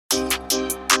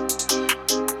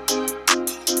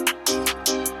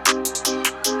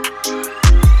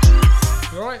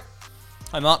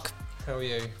Hi Mark. How are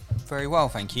you? Very well,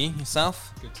 thank you.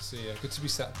 Yourself? Good to see you. Good to be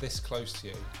sat this close to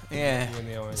you. Yeah. You in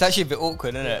the eyes. It's actually a bit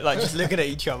awkward, isn't it? Like just looking at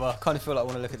each other. I kind of feel like I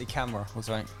want to look at the camera or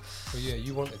something. Well, yeah,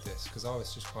 you wanted this because I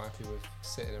was just quite happy with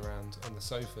sitting around on the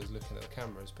sofas looking at the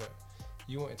cameras, but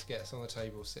you wanted to get us on the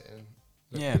table sitting,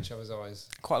 looking at each other's eyes.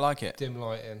 Quite like it. Dim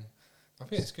lighting. I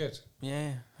think it's good.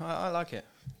 Yeah, I like it.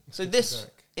 It's So good this, to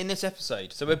be back. in this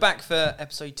episode, so we're back for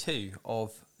episode 2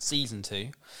 of season 2. Yeah.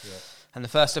 And the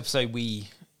first episode we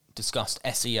discussed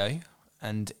SEO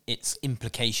and its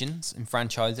implications in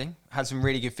franchising. Had some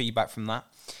really good feedback from that.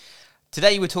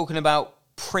 Today we're talking about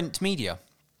print media,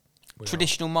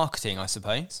 traditional marketing, I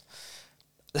suppose.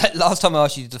 Last time I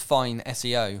asked you to define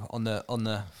SEO on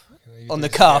the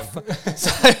cuff,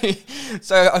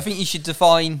 so I think you should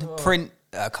define print.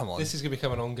 Come on, This is going to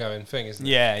become an ongoing thing, isn't it?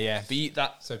 yeah.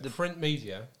 But print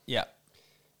media yeah,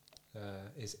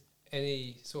 is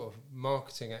any sort of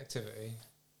marketing activity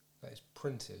that is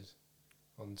printed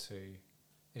onto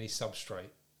any substrate.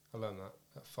 I learned that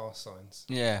at Fast Signs.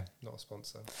 yeah. Not a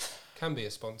sponsor. Can be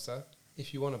a sponsor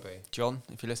if you want to be. John,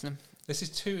 if you're listening. This is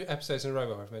 2 episodes in a row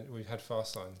where we've had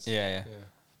Fast Signs. Yeah.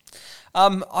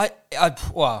 I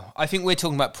think we're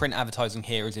talking about print advertising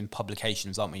here as in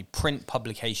publications, aren't we? Print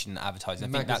publication advertising.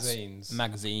 I think that's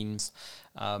magazines,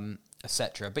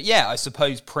 etc. But yeah, I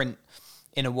suppose print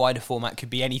in a wider format could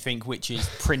be anything which is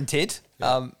printed.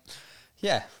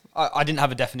 Yeah. I didn't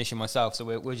have a definition myself, so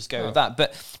we'll just go with that.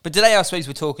 But today, I suppose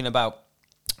we're talking about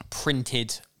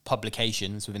printed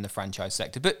publications within the franchise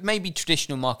sector, but maybe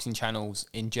traditional marketing channels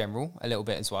in general a little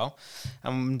bit as well.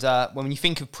 And when you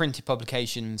think of printed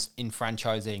publications in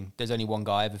franchising, there's only one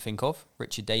guy I ever think of,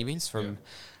 Richard Davies from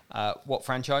What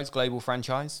Franchise, Global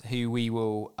Franchise, who we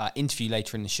will interview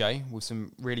later in the show with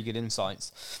some really good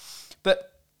insights. But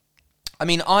I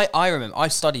mean, I remember I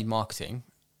studied marketing,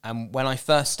 and when I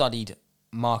first studied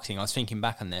marketing, I was thinking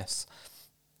back on this,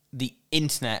 the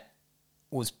internet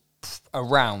was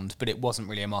around, but it wasn't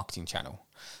really a marketing channel.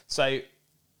 So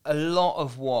a lot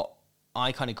of what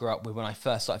I kind of grew up with when I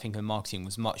first started thinking of marketing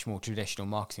was much more traditional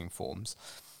marketing forms.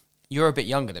 You're a bit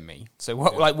younger than me, so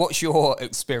what's your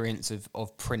experience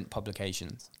of print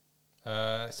publications?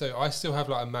 So I still have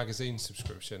like a magazine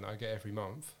subscription I get every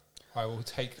month. I will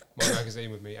take my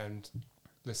magazine with me and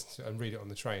listen to it and read it on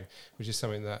the train, which is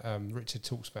something that Richard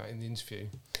talks about in the interview.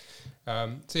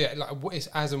 So yeah, like it's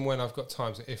as and when I've got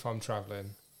time. So if I'm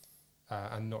travelling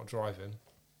and not driving,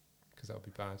 because that would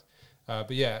be bad.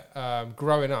 But yeah,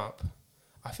 growing up,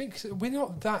 I think we're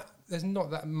not that. There's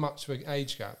not that much of an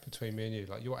age gap between me and you.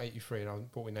 Like you're 83 and I was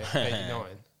born in 89.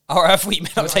 Or have we been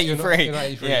up to 83? You're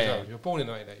 83 years old. You're born in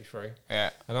 1983. Yeah.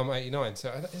 And I'm 89. So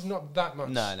it's not that much.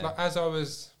 No. Like as I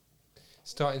was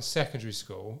starting secondary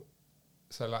school,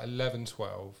 so like 11,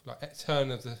 12, like at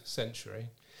turn of the century,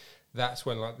 that's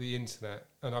when like the internet,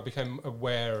 and I became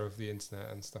aware of the internet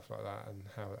and stuff like that and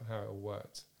how it all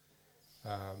worked.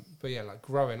 But yeah, like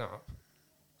growing up,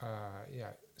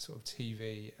 sort of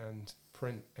TV and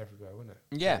print everywhere, wasn't it?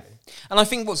 Yeah. Really. And I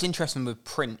think what's interesting with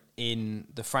print in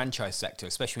the franchise sector,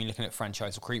 especially when you're looking at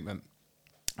franchise recruitment,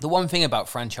 the one thing about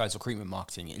franchise recruitment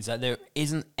marketing is that there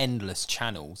isn't endless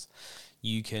channels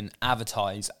you can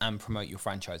advertise and promote your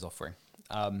franchise offering.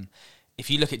 If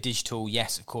you look at digital,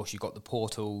 yes, of course, you've got the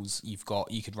portals, you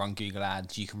could run Google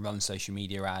ads, you can run social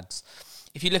media ads.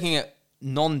 If you're looking at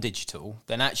non-digital,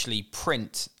 then actually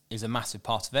print is a massive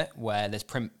part of it, where there's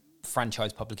print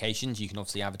franchise publications, you can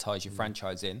obviously advertise your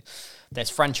franchise in.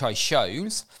 There's franchise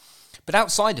shows, but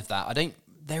outside of that,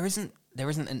 there isn't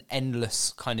an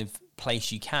endless kind of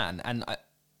place you can. And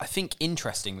I think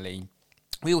interestingly,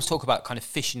 we always talk about kind of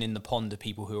fishing in the pond of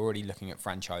people who are already looking at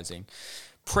franchising.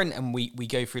 Print, and we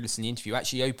go through this in the interview,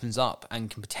 actually opens up and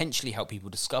can potentially help people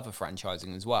discover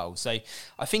franchising as well. So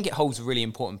I think it holds a really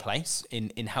important place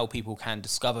in how people can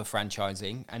discover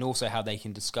franchising and also how they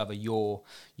can discover your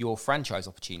franchise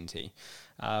opportunity.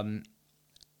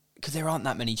 Because there aren't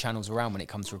that many channels around when it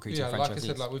comes to recruiting franchisees. Like I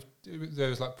said, like there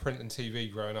was like print and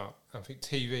TV growing up. I think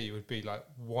TV would be like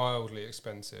wildly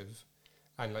expensive,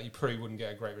 and like you probably wouldn't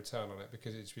get a great return on it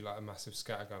because it'd be like a massive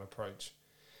scattergun approach.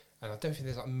 And I don't think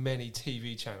there's like many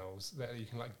TV channels that you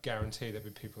can like guarantee there'll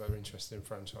be people that are interested in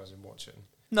franchising watching.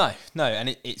 No,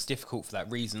 and it's difficult for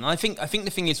that reason. I think the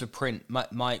thing is with print,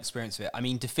 my experience of it, I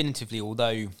mean, definitively,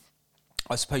 although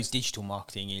I suppose digital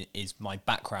marketing is my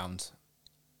background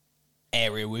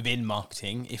area within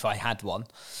marketing, if I had one.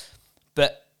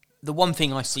 But the one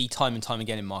thing I see time and time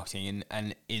again in marketing,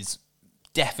 and is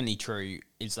definitely true,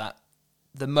 is that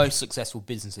the most successful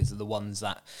businesses are the ones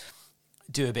that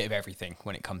do a bit of everything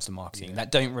when it comes to marketing,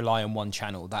 that don't rely on one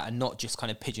channel, that are not just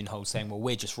kind of pigeonholed saying, well,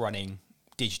 we're just running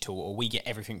digital, or we get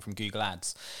everything from Google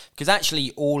Ads, because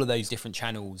actually all of those different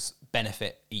channels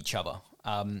benefit each other.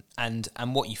 And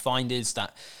what you find is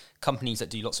that companies that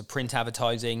do lots of print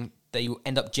advertising, they will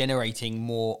end up generating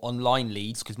more online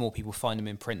leads because more people find them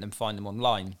in print than find them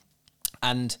online.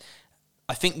 And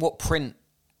I think what print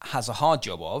has a hard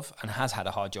job of, and has had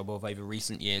a hard job of over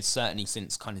recent years, certainly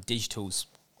since kind of digital's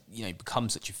become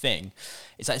such a thing,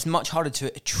 is that it's much harder to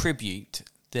attribute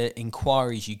the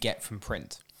inquiries you get from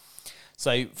print.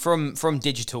 So from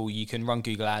digital, you can run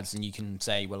Google Ads and you can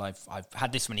say, well, I've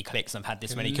had this many clicks, I've had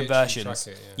this many conversions.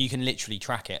 You can literally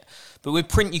track it. But with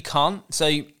print, you can't. So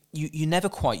you're never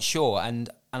quite sure. And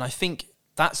I think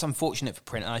that's unfortunate for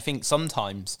print. And I think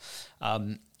sometimes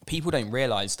people don't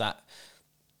realise that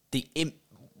the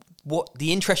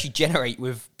interest you generate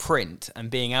with print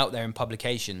and being out there in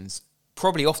publications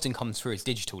probably often comes through as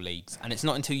digital leads. And it's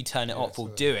not until you turn it off or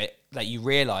do it that you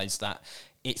realise that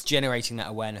it's generating that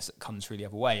awareness that comes through the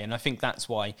other way. And I think that's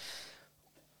why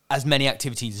as many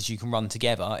activities as you can run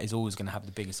together is always going to have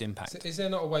the biggest impact. So is there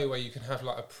not a way where you can have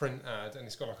like a print ad and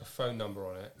it's got like a phone number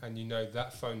on it, and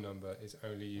that phone number is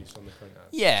only used on the print ad?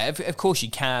 Yeah, of course you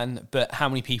can, but how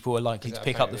many people are likely to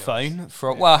pick up the phone?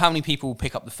 Well, how many people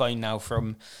pick up the phone now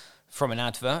from an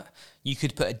advert? You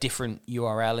could put a different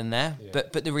URL in there,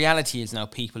 but the reality is now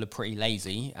people are pretty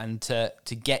lazy, and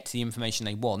to get to the information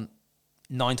they want,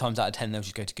 9 times out of 10 they'll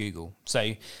just go to Google.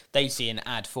 So they see an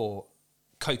ad for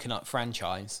coconut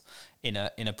franchise in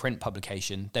a print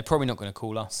publication, they're probably not going to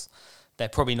call us. They're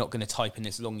probably not going to type in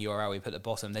this long URL we put at the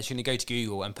bottom. They're just going to go to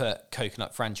Google and put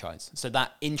coconut franchise. So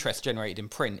that interest generated in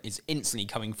print is instantly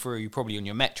coming through probably on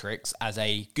your metrics as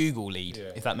a Google lead,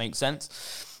 if that makes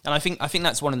sense. And I think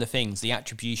that's one of the things, the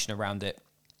attribution around it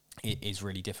is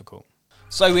really difficult.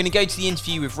 So we're going to go to the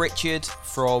interview with Richard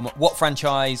from What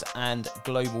Franchise and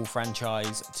Global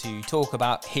Franchise to talk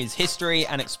about his history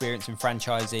and experience in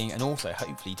franchising, and also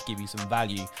hopefully to give you some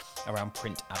value around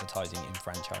print advertising in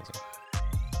franchising.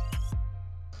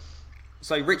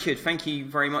 So Richard, thank you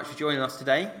very much for joining us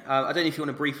today. I don't know if you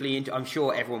want to briefly, I'm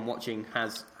sure everyone watching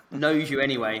knows you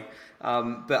anyway, but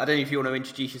I don't know if you want to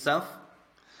introduce yourself.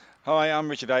 Hi, I'm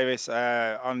Richard Davis.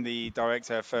 I'm the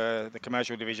director for the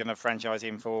commercial division of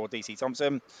franchising for DC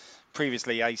Thompson.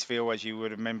 Previously Acefield, as you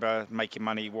would remember, Making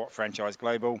Money, What Franchise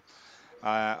Global.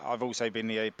 I've also been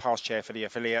the past chair for the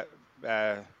affiliate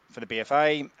for the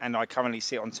BFA, and I currently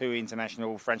sit on 2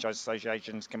 international franchise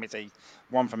associations committee,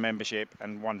 one for membership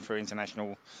and one for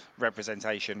international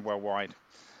representation worldwide.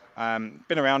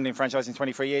 Been around in franchising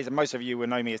 23 years, and most of you will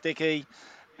know me as Dickie,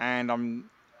 and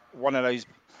I'm one of those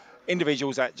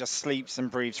individuals that just sleeps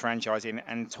and breathes franchising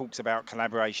and talks about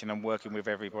collaboration and working with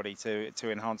everybody to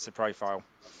enhance the profile.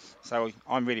 So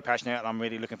I'm really passionate, and I'm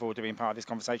really looking forward to being part of this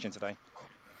conversation today.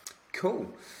 Cool.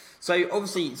 So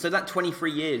obviously, that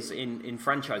 23 years in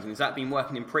franchising, has that been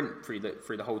working in print through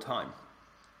the whole time?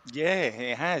 Yeah,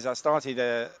 it has. I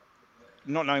started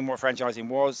not knowing what franchising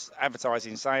was,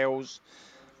 advertising, sales,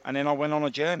 and then I went on a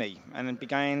journey and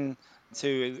began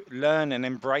to learn and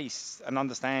embrace and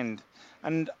understand.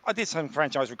 And I did some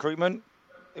franchise recruitment.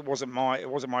 It wasn't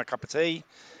my cup of tea,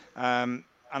 and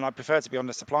I prefer to be on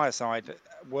the supplier side,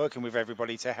 working with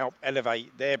everybody to help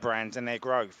elevate their brands and their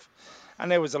growth. And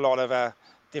there was a lot of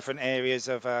different areas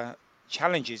of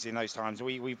challenges in those times.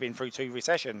 We've been through 2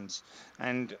 recessions,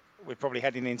 and we're probably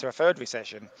heading into a 3rd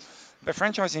recession. But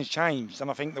franchising's changed,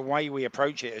 and I think the way we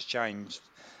approach it has changed.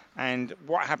 And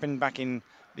what happened back in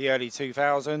the early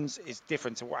 2000s is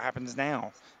different to what happens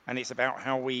now, and it's about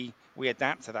how we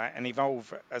adapt to that and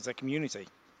evolve as a community.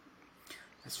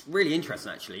 It's really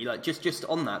interesting, actually. Like just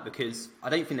on that, because I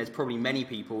don't think there's probably many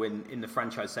people in the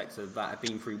franchise sector that have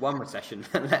been through 1 recession,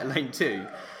 let alone 2.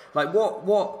 Like, what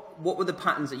were the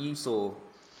patterns that you saw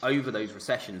over those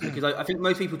recessions? Because I think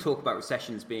most people talk about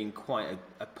recessions being quite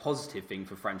a positive thing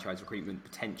for franchise recruitment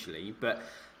potentially, but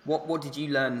what did you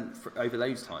learn over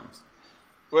those times?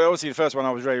 Well, obviously the first one,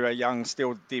 I was very, very young,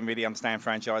 still didn't really understand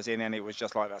franchising, and it was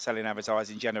just like that, selling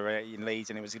advertising, generating leads,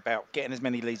 and it was about getting as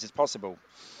many leads as possible.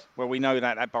 Well, we know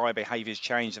that buyer behaviour's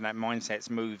changed and that mindset's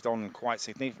moved on quite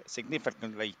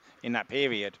significantly in that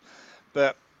period.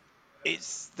 But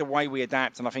it's the way we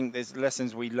adapt, and I think there's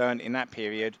lessons we learned in that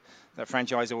period that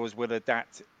franchisors will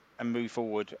adapt and move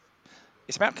forward.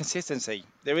 It's about consistency.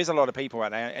 There is a lot of people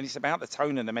out there, and it's about the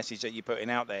tone and the message that you're putting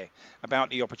out there, about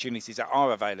the opportunities that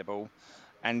are available,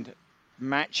 and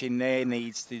matching their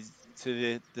needs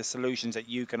to the solutions that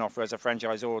you can offer as a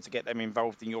franchisor to get them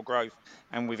involved in your growth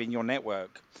and within your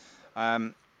network.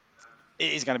 It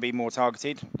is going to be more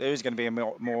targeted. There is going to be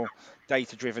more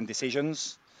data-driven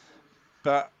decisions,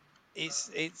 but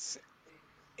it's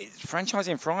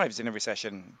franchising thrives in a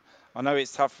recession. I know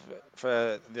it's tough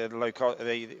for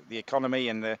the economy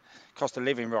and the cost of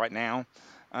living right now,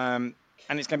 and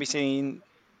it's going to be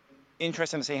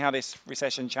interesting to see how this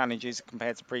recession challenges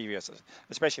compared to previous,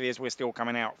 especially as we're still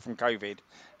coming out from COVID,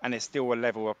 and there's still a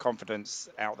level of confidence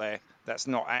out there that's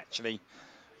not actually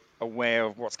aware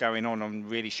of what's going on and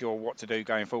really sure what to do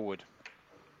going forward.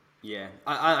 Yeah,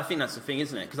 I think that's the thing,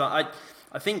 isn't it? Because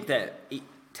I think that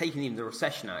taking even the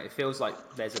recession out, it feels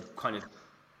like there's a kind of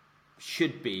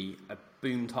should be a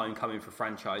boom time coming for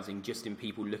franchising, just in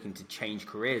people looking to change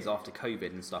careers after COVID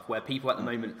and stuff, where people at the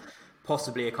moment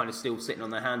possibly are kind of still sitting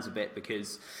on their hands a bit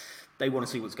because they want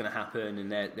to see what's going to happen,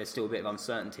 and there's still a bit of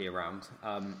uncertainty around.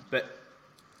 But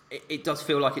it does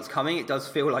feel like it's coming. It does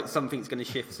feel like something's going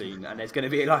to shift soon, and there's going to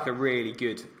be like a really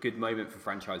good moment for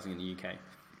franchising in the UK.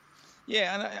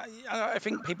 Yeah, and I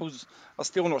think people are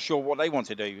still not sure what they want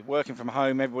to do. Working from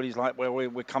home, everybody's like, well,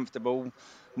 we're comfortable.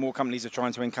 More companies are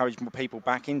trying to encourage more people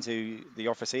back into the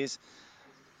offices.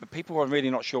 But people are really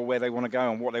not sure where they want to go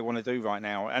and what they want to do right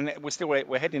now. And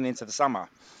we're heading into the summer.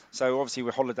 So obviously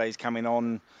with holidays coming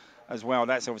on as well,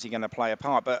 that's obviously going to play a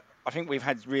part. But I think we've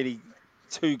had really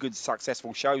 2 good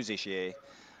successful shows this year.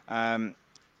 And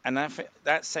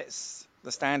that sets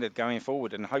the standard going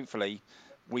forward, and hopefully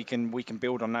we can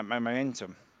build on that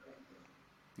momentum.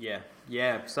 Yeah,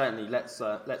 certainly. Let's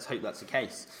hope that's the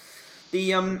case.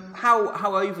 The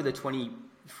how over the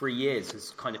 23 years has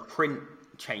kind of print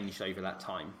changed over that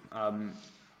time.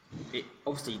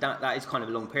 Obviously that is kind of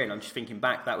a long period. I'm just thinking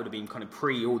back, that would have been kind of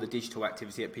pre all the digital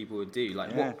activity that people would do.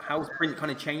 Like, how's print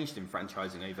kind of changed in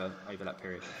franchising over that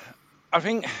period? I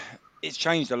think it's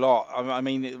changed a lot. I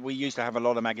mean, we used to have a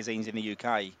lot of magazines in the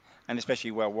UK, and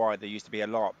especially worldwide, there used to be a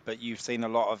lot. But you've seen a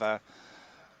lot of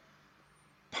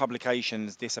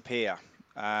publications disappear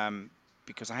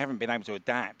because they haven't been able to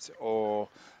adapt, or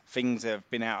things have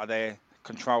been out of their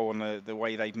control on the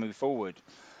way they've moved forward.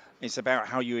 It's about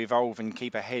how you evolve and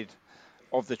keep ahead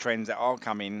of the trends that are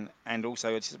coming, and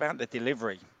also it's about the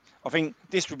delivery. I think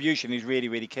distribution is really,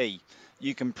 really key.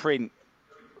 You can print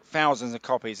thousands of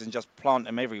copies and just plant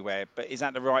them everywhere, but is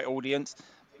that the right audience?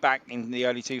 Back in the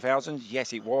early 2000s,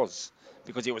 yes, it was,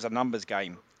 because it was a numbers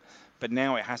game. But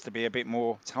now it has to be a bit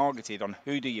more targeted on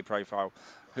who do you profile,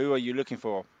 who are you looking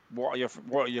for, what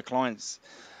are your clients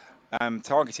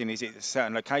targeting? Is it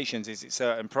certain locations? Is it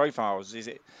certain profiles? Is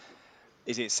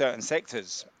it certain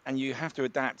sectors? And you have to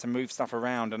adapt and move stuff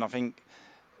around. And I think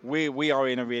we are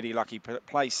in a really lucky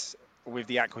place with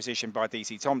the acquisition by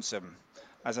DC Thomson.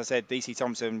 As I said, DC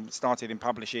Thomson started in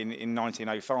publishing in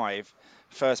 1905,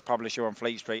 first publisher on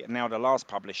Fleet Street, and now the last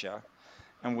publisher.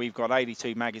 And we've got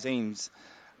 82 magazines,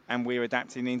 and we're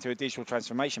adapting into a digital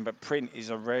transformation. But print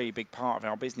is a very big part of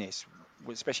our business,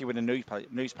 especially with the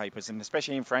newspapers, and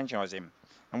especially in franchising.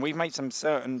 And we've made some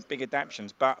certain big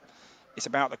adaptations, but it's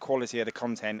about the quality of the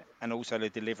content and also the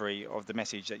delivery of the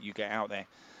message that you get out there.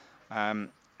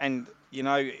 And, you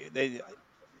know,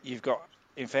 you've got,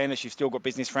 in fairness, you've still got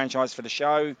Business Franchise for the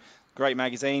show. Great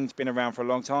magazine, it's been around for a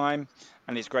long time,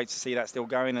 and it's great to see that still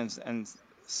going and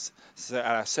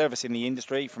servicing the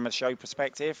industry from a show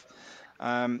perspective.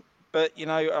 But, you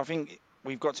know, I think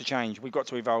we've got to change, we've got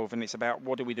to evolve, and it's about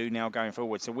what do we do now going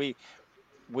forward. So we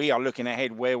are looking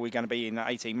ahead where we're going to be in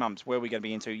 18 months, where we're going to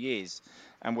be in 2 years,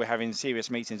 and we're having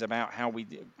serious meetings about how we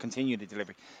continue the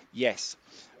delivery. Yes,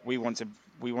 we want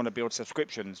to build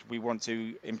subscriptions. We want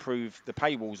to improve the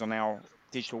paywalls on our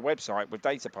digital website with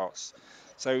data pots.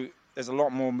 So there's a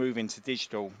lot more moving to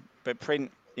digital, but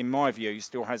print, in my view,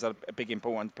 still has a big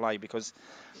important play, because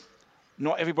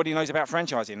not everybody knows about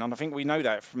franchising, and I think we know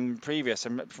that from previous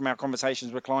and from our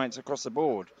conversations with clients across the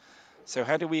board. So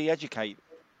how do we educate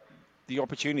the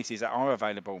opportunities that are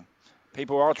available?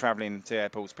 People are travelling to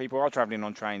airports, people are travelling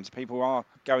on trains, people are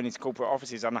going into corporate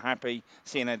offices unhappy,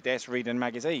 sitting at a desk reading a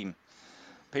magazine.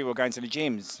 People are going to the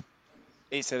gyms.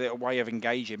 It's a little way of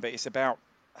engaging, but it's about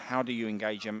how do you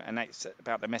engage them, and that's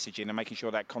about the messaging and making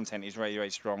sure that content is very, very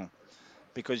strong,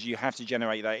 because you have to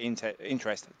generate that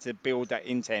interest to build that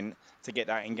intent to get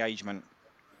that engagement.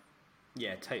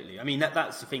 Yeah, totally. I mean,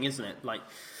 that's the thing, isn't it? Like,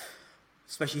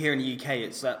 especially here in the UK,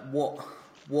 it's that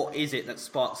what is it that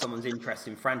sparks someone's interest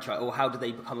in franchise, or how do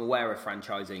they become aware of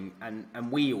franchising?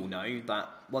 And we all know that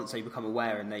once they become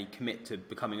aware and they commit to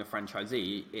becoming a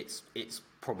franchisee, it's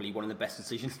probably one of the best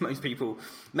decisions most people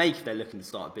make if they're looking to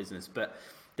start a business. But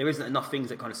there isn't enough things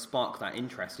that kind of spark that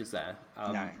interest, is there?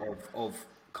 No. Of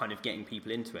kind of getting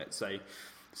people into it. So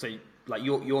like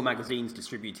your magazine's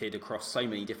distributed across so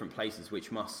many different places,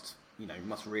 which must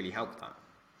really help that.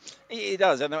 It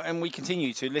does, and we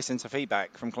continue to listen to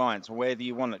feedback from clients. Where do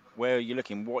you want it? Where are you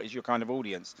looking? What is your kind of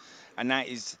audience? And that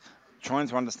is trying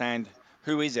to understand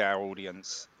who is our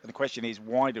audience? And the question is,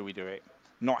 why do we do it?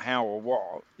 Not how or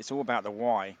what. It's all about the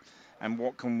why. And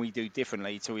what can we do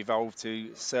differently to evolve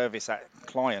to service that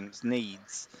client's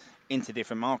needs into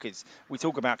different markets? We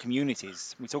talk about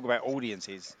communities, we talk about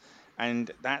audiences,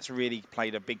 and that's really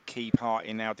played a big key part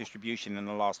in our distribution in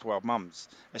the last 12 months,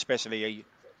 especially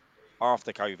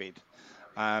after COVID.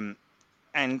 Um,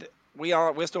 and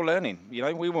we're still learning.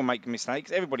 We will make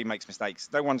mistakes. Everybody makes mistakes.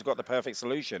 No one's got the perfect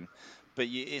solution, but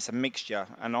it's a mixture.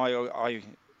 And I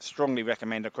strongly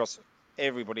recommend across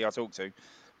everybody I talk to,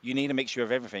 you need a mixture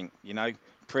of everything.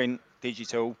 Print,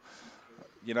 digital.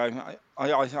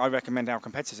 I recommend our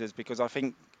competitors because I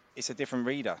think it's a different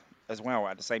reader as well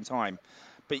at the same time.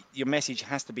 But your message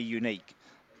has to be unique.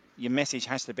 Your message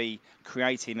has to be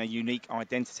creating a unique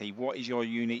identity. What is your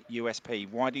unique USP?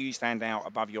 Why do you stand out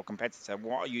above your competitor?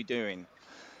 What are you doing?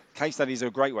 Case studies are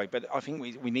a great way, but I think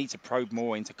we need to probe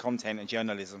more into content and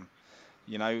journalism,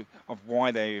 of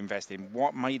why they're investing,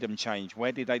 what made them change,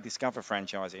 where did they discover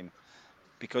franchising?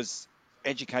 Because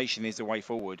education is the way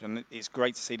forward, and it's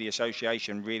great to see the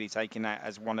association really taking that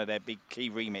as one of their big key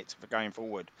remits for going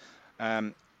forward.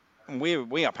 And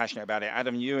we are passionate about it.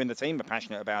 Adam, you and the team are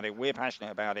passionate about it. We're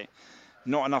passionate about it.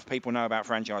 Not enough people know about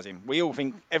franchising. We all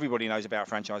think everybody knows about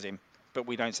franchising, but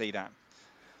we don't see that.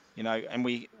 And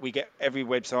we get every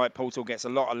website portal gets a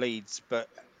lot of leads, but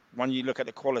when you look at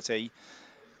the quality,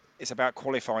 it's about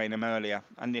qualifying them earlier.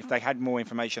 And if they had more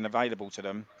information available to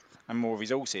them and more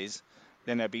resources,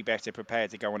 then they'd be better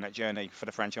prepared to go on that journey for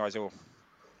the franchisor.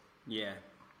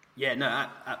 Yeah, no,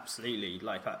 absolutely.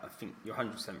 Like, I think you're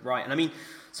 100% right. And I mean,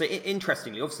 so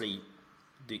interestingly, obviously,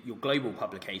 your global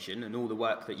publication and all the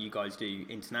work that you guys do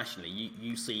internationally,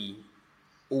 you see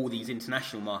all these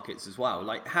international markets as well.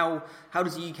 Like, how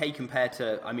does the UK compare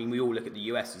to? I mean, we all look at the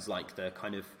US as like the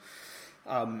kind of,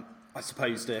 I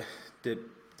suppose the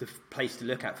place to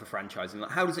look at for franchising. Like,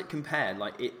 how does it compare?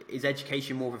 Like, is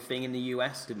education more of a thing in the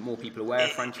US? Are more people aware of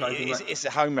franchising? It's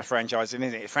a home of franchising,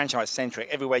 isn't it? It's franchise-centric.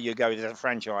 Everywhere you go, there's a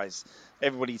franchise.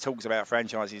 Everybody talks about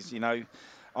franchises,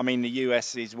 I mean, the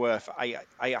US is worth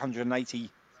 880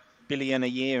 billion a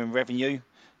year in revenue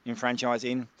in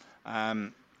franchising.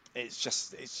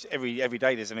 It's every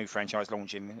day there's a new franchise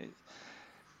launching.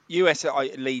 US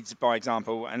leads by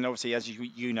example, and obviously, as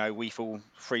you know, we fall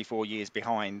 3-4 years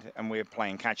behind, and we're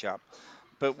playing catch up.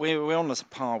 But we're on the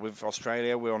par with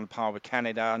Australia, we're on par with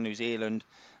Canada, New Zealand,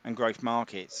 and growth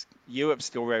markets. Europe's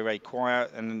still very, very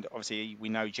quiet, and obviously we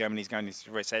know Germany's going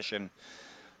into recession.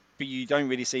 But you don't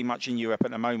really see much in Europe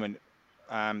at the moment.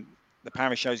 The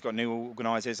Paris show's got new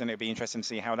organisers, and it'll be interesting to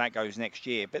see how that goes next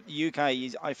year. But the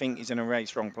UK, I think, is in a very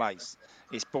strong place.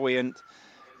 It's buoyant.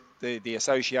 The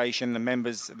association, the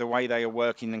members, the way they are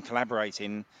working and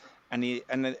collaborating, and the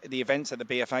events that the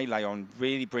BFA lay on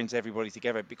really brings everybody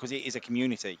together because it is a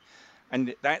community,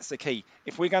 and that's the key.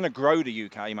 If we're going to grow the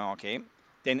UK market,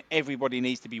 then everybody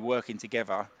needs to be working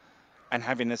together and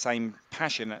having the same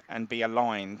passion and be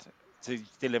aligned to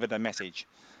deliver the message.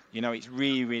 It's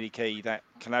really, really key that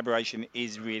collaboration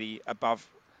is really above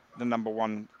the number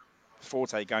one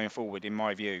forte going forward, in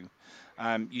my view.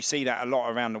 You see that a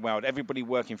lot around the world, everybody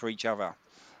working for each other.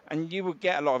 And you will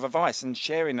get a lot of advice and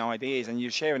sharing ideas, and you're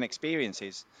sharing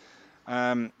experiences.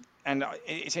 And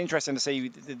it's interesting to see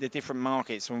the different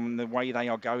markets and the way they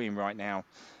are going right now.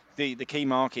 The key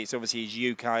markets obviously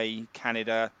is UK,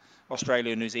 Canada,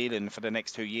 Australia, New Zealand for the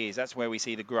next 2 years. That's where we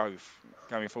see the growth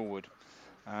going forward.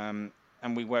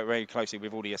 And we work very closely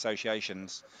with all the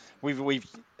associations. We've,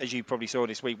 as you probably saw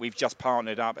this week, we've just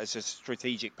partnered up as a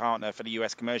strategic partner for the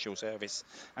US Commercial Service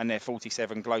and their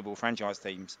 47 global franchise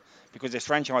teams, because there's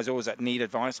franchisors that need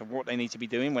advice of what they need to be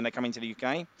doing when they come into the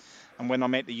UK. And when I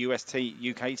met the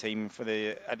UK team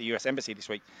at the US Embassy this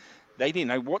week, they didn't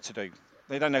know what to do.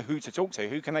 They don't know who to talk to.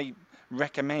 Who can they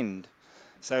recommend?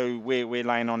 So we're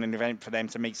laying on an event for them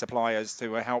to meet suppliers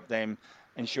to help them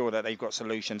ensure that they've got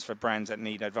solutions for brands that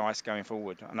need advice going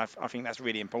forward. And I think that's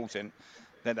really important,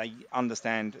 that they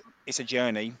understand it's a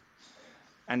journey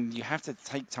and you have to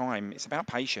take time. It's about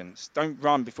patience. Don't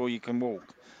run before you can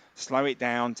walk. Slow it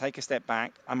down, take a step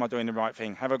back. Am I doing the right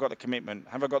thing? Have I got the commitment?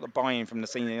 Have I got the buy-in from the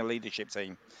senior leadership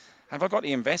team? Have I got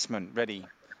the investment ready?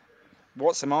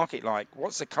 What's the market like?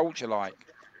 What's the culture like?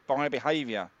 Buyer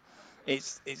behavior.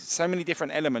 It's so many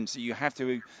different elements that you have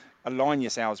to align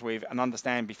yourselves with and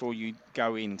understand before you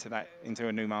go into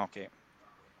a new market.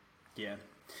 Yeah.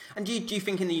 And do you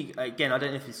think again, I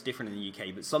don't know if it's different in the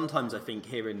UK, but sometimes I think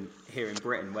here in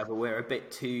Britain, whether we're a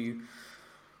bit too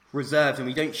reserved and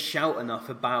we don't shout enough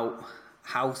about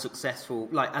how successful,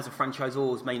 like as a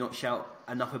franchisors may not shout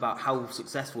enough about how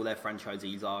successful their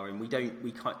franchisees are, and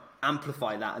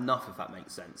amplify that enough, if that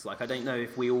makes sense. Like, I don't know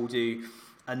if we all do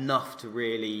enough to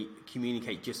really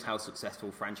communicate just how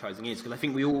successful franchising is, because I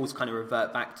think we always kind of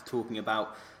revert back to talking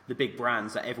about the big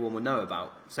brands that everyone will know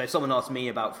about. So if someone asks me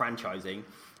about franchising,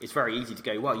 it's very easy to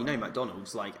go, well, you know,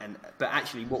 McDonald's, like, but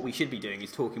actually what we should be doing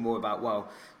is talking more about, well,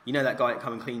 you know, that guy that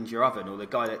come and cleans your oven, or the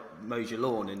guy that mows your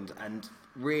lawn, and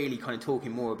really kind of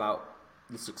talking more about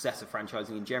the success of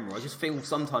franchising in general. I just feel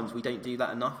sometimes we don't do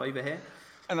that enough over here.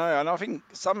 I know, and I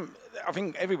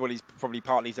think everybody's probably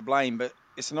partly to blame, but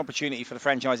it's an opportunity for the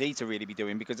franchisee to really be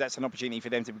doing, because that's an opportunity for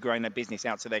them to be growing their business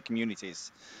out to their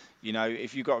communities. You know,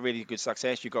 if you've got really good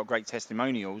success, you've got great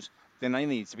testimonials, then they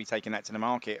need to be taking that to the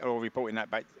market or reporting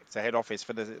that back to head office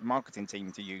for the marketing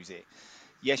team to use it.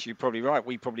 Yes, you're probably right.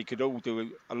 We probably could all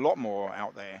do a lot more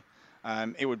out there.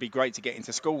 It would be great to get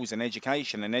into schools and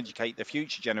education and educate the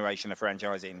future generation of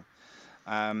franchising.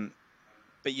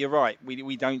 But you're right,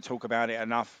 we don't talk about it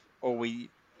enough, or we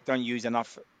don't use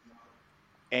enough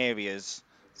areas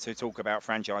to talk about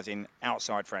franchising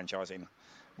outside franchising.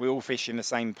 We all fish in the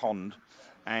same pond,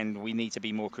 and we need to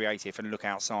be more creative and look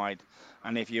outside.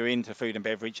 And if you're into food and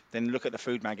beverage, then look at the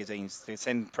food magazines, they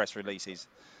send press releases,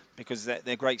 because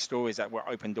they're great stories that will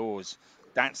open doors.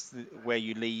 That's where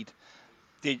you lead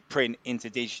print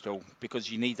into digital,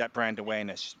 because you need that brand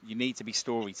awareness. You need to be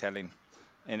storytelling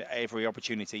in every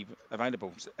opportunity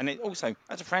available. And it also,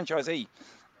 as a franchisee,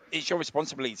 it's your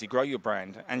responsibility to grow your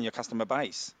brand and your customer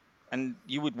base. And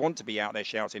you would want to be out there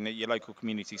shouting at your local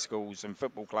community schools and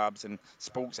football clubs and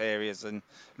sports areas and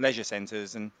leisure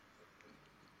centres and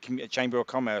Chamber of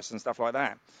Commerce and stuff like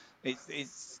that.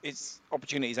 It's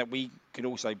opportunities that we could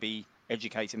also be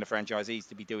educating the franchisees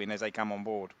to be doing as they come on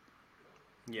board.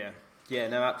 Yeah,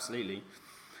 no, absolutely.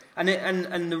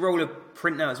 And the role of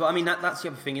print now as well. I mean, that's the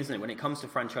other thing, isn't it? When it comes to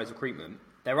franchise recruitment,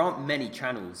 there aren't many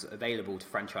channels available to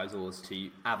franchisors to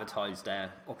advertise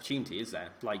their opportunity, is there?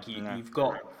 Like you've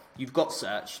got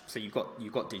search, so you've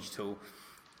got digital,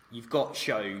 you've got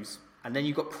shows, and then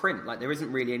you've got print. Like, there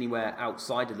isn't really anywhere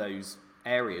outside of those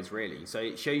areas, really. So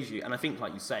it shows you, and I think,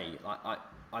 like you say,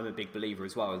 I'm a big believer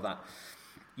as well that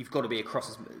you've got to be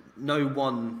across. No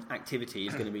one activity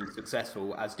is going to be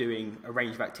successful as doing a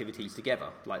range of activities together.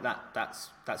 Like that's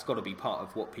got to be part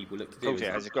of what people look to do. Of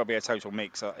course, it's got to be a total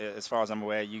mix. As far as I'm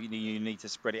aware, you need to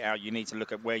spread it out. You need to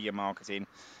look at where you're marketing.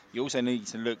 You also need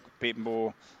to look a bit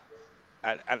more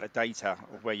at the data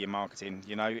of where you're marketing.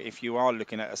 You know, if you are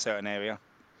looking at a certain area,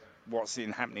 what's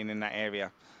happening in that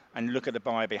area, and look at the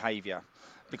buyer behaviour,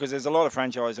 because there's a lot of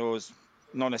franchisors,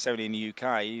 not necessarily in the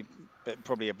UK, but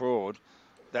probably abroad,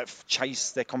 that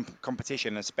chase their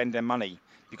competition and spend their money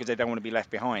because they don't want to be left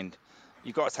behind.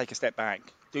 You've got to take a step back,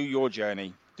 do your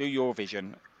journey, do your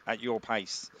vision at your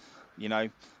pace. You know,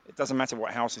 it doesn't matter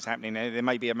what house is happening. There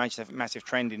may be a massive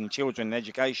trend in children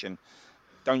education.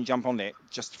 Don't jump on it.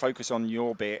 Just focus on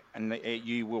your bit, and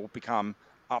you will become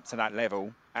up to that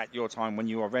level at your time when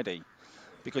you are ready.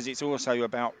 Because it's also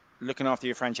about looking after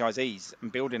your franchisees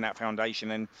and building that foundation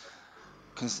and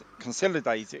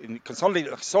consolidating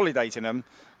them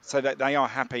so that they are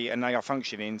happy and they are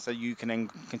functioning, so you can then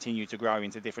continue to grow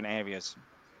into different areas.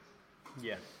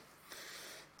 Yeah,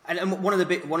 and one of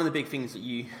the big things that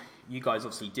you guys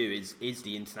obviously do is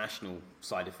the international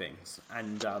side of things,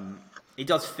 and it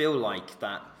does feel like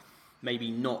that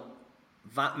maybe not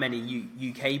that many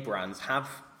UK brands have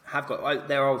got.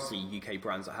 There are obviously UK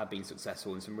brands that have been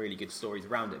successful and some really good stories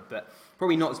around it, but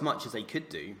probably not as much as they could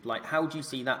do. Like, how do you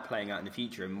see that playing out in the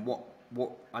future? And what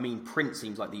I mean, print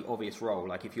seems like the obvious role.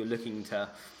 Like, if you're looking to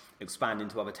expand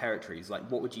into other territories,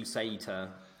 like, what would you say to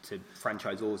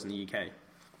franchisors in the UK?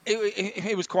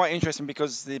 It was quite interesting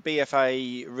because the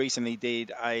BFA recently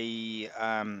did a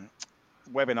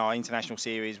webinar international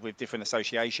series with different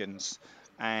associations,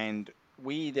 and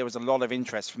there was a lot of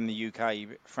interest from the UK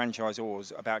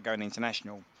franchisors about going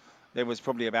international. There was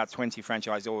probably about 20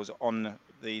 franchisors on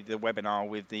the webinar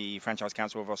with the Franchise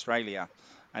Council of Australia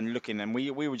and looking, and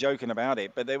we were joking about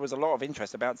it, but there was a lot of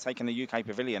interest about taking the UK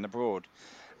pavilion abroad.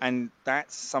 And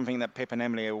that's something that Pip and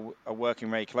Emily are working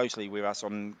very closely with us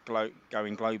on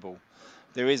going global.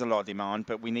 There is a lot of demand,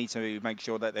 but we need to make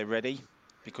sure that they're ready,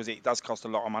 because it does cost a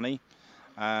lot of money.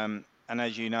 And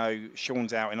as you know,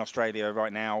 Sean's out in Australia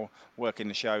right now working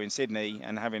the show in Sydney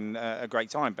and having a great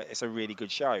time. But it's a really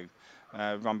good show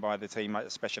run by the team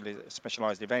at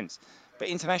Specialised Events. But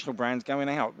international brands going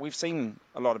out, we've seen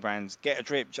a lot of brands. Get a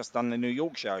Drip just done the New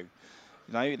York show.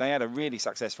 You know, they had a really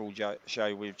successful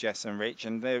show with Jess and Rich,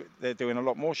 and they're doing a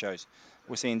lot more shows.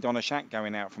 We're seeing Donna Shack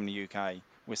going out from the UK.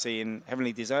 We're seeing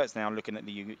Heavenly Desserts now looking at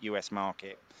the US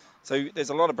market. So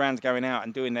there's a lot of brands going out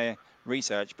and doing their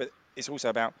research, but it's also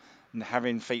about and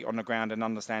having feet on the ground and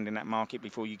understanding that market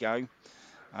before you go,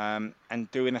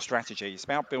 and doing a strategy. It's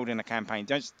about building a campaign.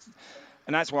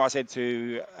 And that's what I said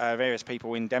to various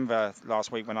people in Denver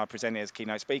last week when I presented as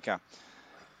keynote speaker.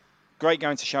 Great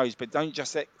going to shows, but don't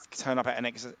just turn up at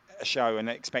a show and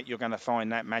expect you're going to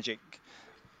find that magic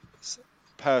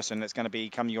person that's going to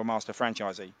become your master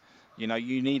franchisee. You know,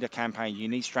 you need a campaign, you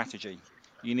need strategy,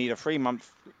 you need a 3-month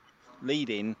lead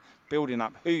in, building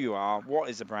up who you are, what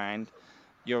is the brand,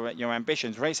 your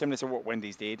ambitions, very similar to what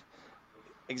Wendy's did.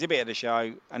 Exhibit at the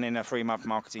show, and then a 3-month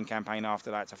marketing campaign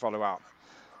after that to follow up.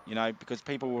 You know, because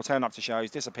people will turn up to shows,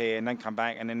 disappear, and then come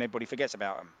back, and then everybody forgets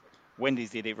about them.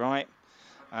 Wendy's did it right,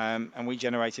 and we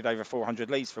generated over 400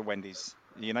 leads for Wendy's.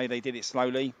 You know, they did it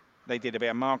slowly. They did a bit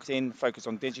of marketing, focused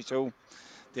on digital,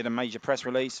 did a major press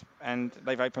release, and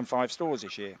they've opened 5 stores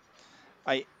this year.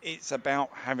 It's about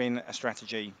having a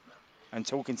strategy and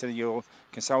talking to your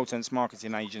consultants,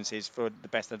 marketing agencies for the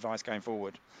best advice going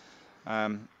forward.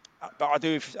 But I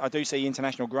do see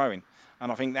international growing,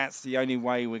 and I think that's the only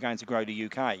way we're going to grow the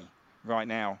UK right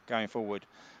now going forward,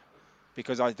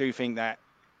 because I do think that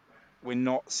we're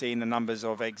not seeing the numbers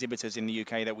of exhibitors in the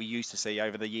UK that we used to see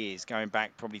over the years, going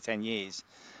back probably 10 years,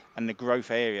 and the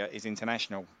growth area is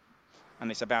international,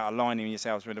 and it's about aligning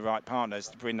yourselves with the right partners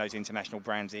to bring those international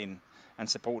brands in and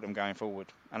support them going forward.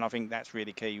 And I think that's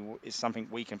really key. It's something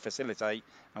we can facilitate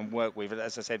and work with.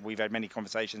 As I said, we've had many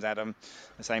conversations, Adam,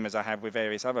 the same as I have with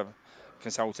various other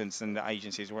consultants and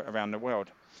agencies around the world.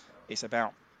 It's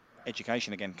about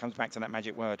education again. Comes back to that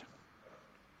magic word.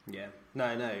 Yeah, no,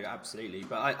 absolutely.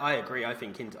 But I agree. I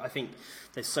think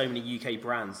there's so many UK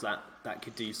brands that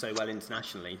could do so well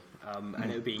internationally,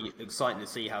 and it would be exciting to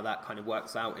see how that kind of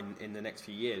works out in the next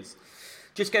few years.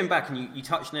 Just going back, and you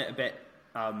touched on it a bit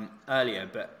earlier,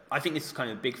 but I think this is kind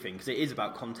of a big thing because it is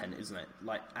about content, isn't it?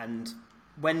 Like, and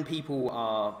when people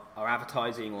are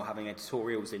advertising or having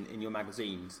editorials in your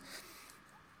magazines,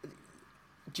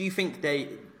 do you think they,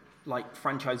 like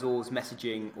franchisors'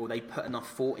 messaging, or they put enough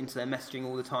thought into their messaging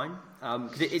all the time?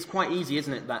 Because it's quite easy,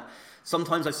 isn't it, that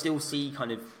sometimes I still see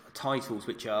kind of titles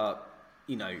which are,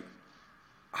 you know,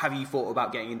 have you thought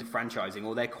about getting into franchising?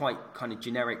 Or they're quite kind of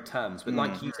generic terms. But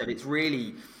like you said, it's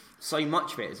really, so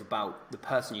much of it is about the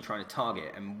person you're trying to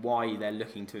target and why they're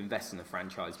looking to invest in a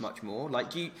franchise much more.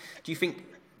 Like, do you think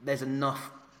there's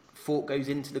enough thought goes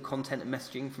into the content and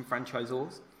messaging from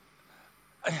franchisors?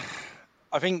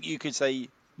 I think you could say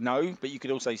no, but you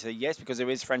could also say yes, because there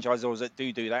is franchisors that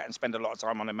do that and spend a lot of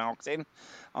time on their marketing.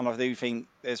 And I do think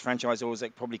there's franchisors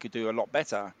that probably could do a lot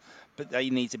better, but they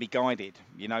need to be guided.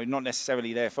 You know, not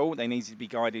necessarily their fault. They need to be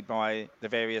guided by the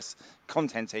various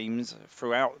content teams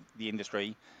throughout the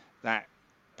industry that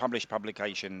publish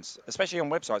publications, especially on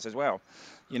websites as well.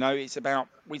 You know, it's about,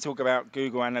 we talk about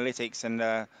Google Analytics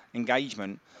and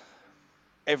engagement.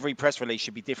 Every press release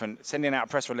should be different. Sending out a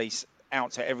press release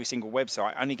out to every single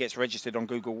website only gets registered on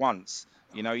Google once.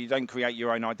 You know, you don't create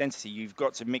your own identity. You've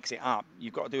got to mix it up.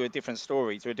 You've got to do a different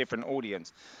story to a different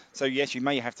audience. So yes, you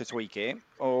may have to tweak it,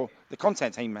 or the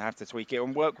content team may have to tweak it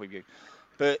and work with you.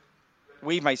 But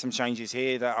we've made some changes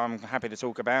here that I'm happy to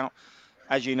talk about.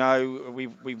 As you know,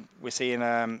 we're seeing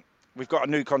we've got a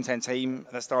new content team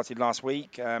that started last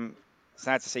week.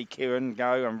 Sad to see Kieran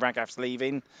go and Raghav's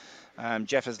leaving.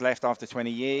 Jeff has left after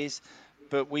 20 years.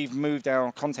 But we've moved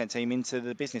our content team into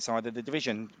the business side of the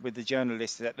division with the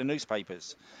journalists at the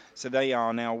newspapers. So they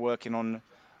are now working on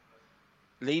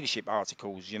leadership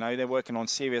articles. You know, they're working on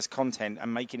serious content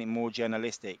and making it more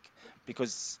journalistic,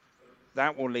 because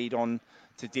that will lead on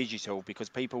to digital, because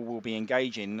people will be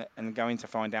engaging and going to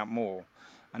find out more.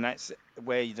 And that's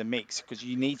where the mix, because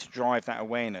you need to drive that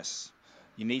awareness.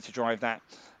 You need to drive that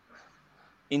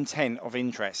intent of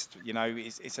interest. You know,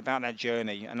 it's about that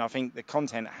journey, and I think the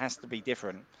content has to be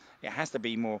different. It has to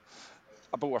be more,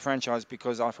 I bought a franchise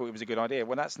because I thought it was a good idea.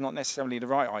 Well, that's not necessarily the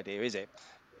right idea, is it?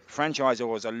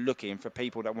 Franchisors are looking for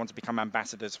people that want to become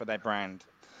ambassadors for their brand.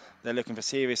 They're looking for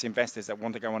serious investors that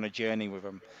want to go on a journey with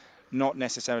them, not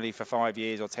necessarily for 5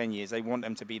 years or 10 years. They want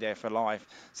them to be there for life,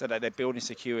 so that they're building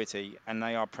security and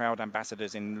they are proud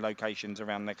ambassadors in locations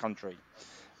around their country.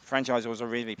 Franchisors are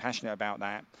really passionate about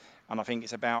that. And I think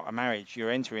it's about a marriage.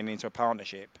 You're entering into a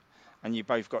partnership, and you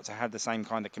both got to have the same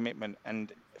kind of commitment.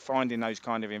 And finding those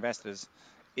kind of investors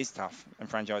is tough, and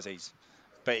franchisees.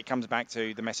 But it comes back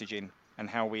to the messaging and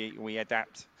how we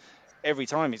adapt. Every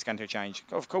time it's going to change.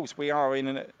 Of course, we are in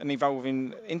an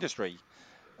evolving industry.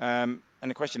 And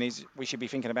the question is, we should be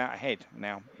thinking about ahead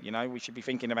now. You know, we should be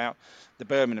thinking about the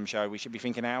Birmingham show. We should be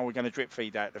thinking how we're going to drip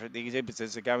feed that. The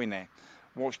exhibitors are going there.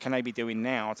 What can they be doing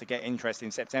now to get interest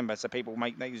in September, so people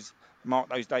mark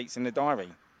those dates in the diary?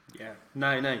 Yeah,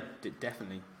 no,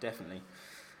 definitely.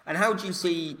 And how do you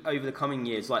see over the coming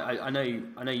years? Like I know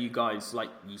you guys, like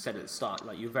you said at the start,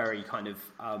 like you're very kind of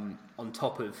on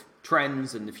top of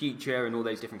trends and the future and all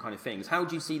those different kind of things. How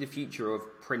do you see the future of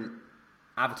print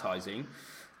advertising,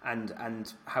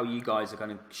 and how you guys are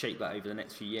going to shape that over the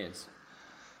next few years?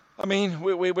 I mean,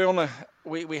 we're on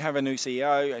we have a new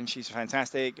CEO, and she's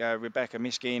fantastic, Rebecca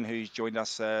Mishkin, who's joined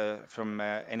us from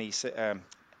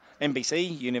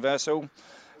NBC Universal.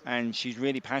 And she's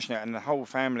really passionate, and the whole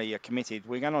family are committed.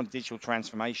 We're going on digital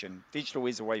transformation. Digital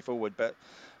is the way forward, but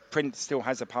print still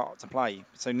has a part to play.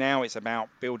 So now it's about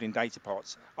building data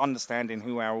pots, understanding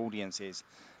who our audience is,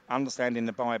 understanding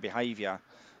the buyer behaviour,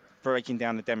 breaking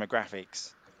down the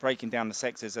demographics, breaking down the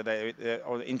sectors of their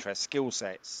interest, skill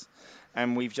sets.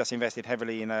 And we've just invested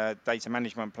heavily in a data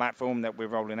management platform that we're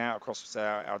rolling out across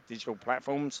our digital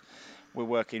platforms. We're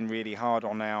working really hard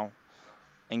on our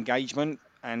engagement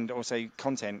and also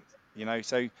content,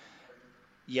 so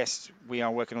yes, we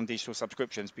are working on digital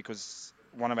subscriptions, because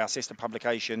one of our sister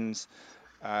publications,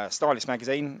 Stylist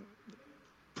Magazine,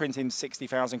 printing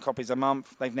 60,000 copies a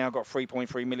month, they've now got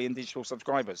 3.3 million digital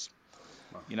subscribers.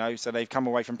 Wow. So they've come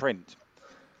away from print,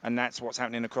 and that's what's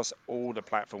happening across all the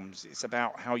platforms. It's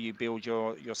about how you build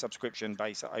your subscription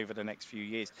base over the next few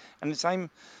years. And the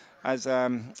same as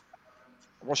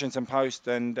Washington Post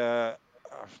and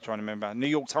I'm trying to remember, New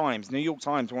York Times. New York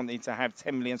Times wanted to have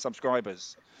 10 million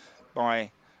subscribers by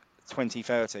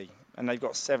 2030, and they've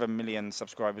got 7 million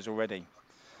subscribers already,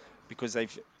 because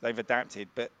they've adapted.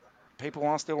 But people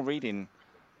are still reading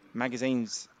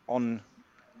magazines on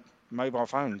mobile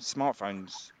phones,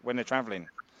 smartphones, when they're traveling.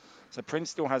 So print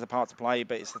still has a part to play,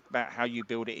 but it's about how you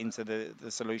build it into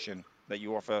the solution that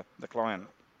you offer the client.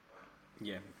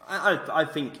 Yeah, I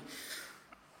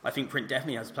think print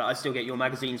definitely has. I still get your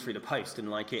magazines through the post,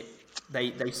 and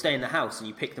they stay in the house, and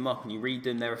you pick them up and you read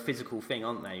them. They're a physical thing,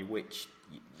 aren't they? Which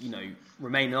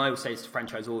remain. And I always say to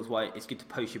franchisors why it's good to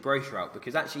post your brochure out,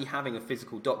 because actually having a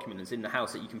physical document that's in the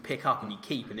house that you can pick up and you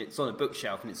keep, and it's on a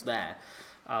bookshelf and it's there.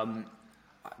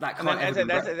 That can't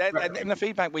and the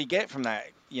feedback we get from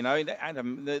that,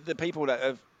 Adam, the people that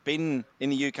have been in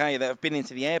the UK, that have been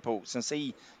into the airports and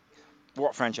see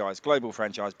what franchise, global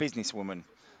franchise, businesswoman,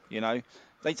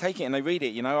 they take it and they read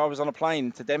it. I was on a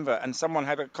plane to Denver, and someone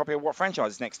had a copy of What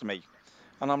Franchise next to me.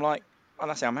 And I'm like, oh,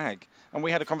 that's our mag. And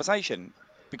we had a conversation,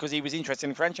 because he was interested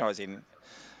in franchising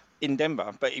in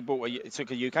Denver, but he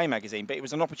took a UK magazine. But it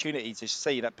was an opportunity to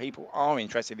see that people are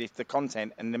interested if the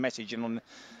content and the messaging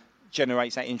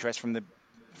generates that interest from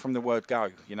the word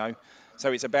go,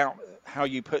 So it's about how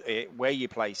you put it, where you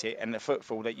place it, and the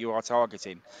footfall that you are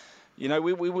targeting. We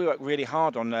work really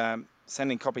hard on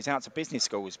sending copies out to business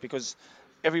schools, because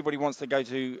everybody wants to go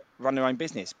to run their own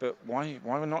business, but why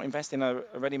not invest in a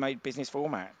ready-made business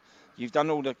format? You've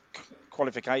done all the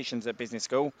qualifications at business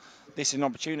school. This is an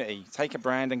opportunity. Take a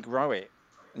brand and grow it,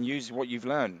 and use what you've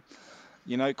learned.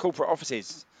 Corporate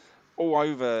offices all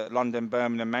over London,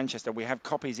 Birmingham, Manchester, we have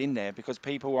copies in there because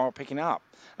people are picking up,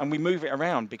 and we move it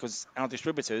around because our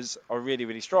distributors are really,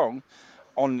 really strong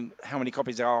on how many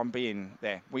copies are being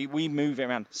there. We move it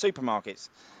around. Supermarkets.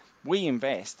 We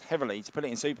invest heavily to put it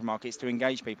in supermarkets to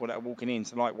engage people that are walking in,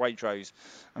 to like Waitrose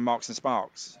and Marks and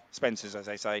Spencer's, as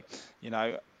they say,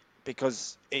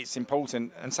 because it's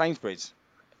important, and Sainsbury's.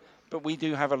 But we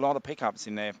do have a lot of pickups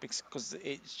in there because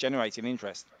it's generating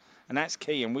interest, and that's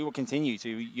key. And we will continue to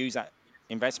use that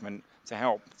investment to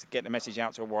help to get the message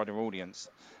out to a wider audience.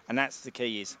 And that's the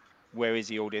key: is where is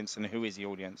the audience and who is the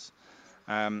audience?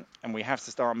 And we have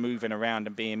to start moving around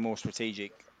and being more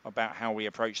strategic about how we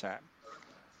approach that.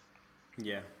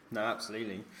 Yeah, no,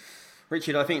 absolutely.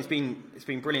 Richard, I think it's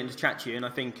been brilliant to chat to you, and I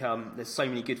think there's so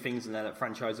many good things in there that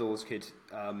franchisors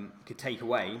could take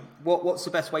away. What's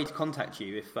the best way to contact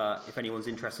you if anyone's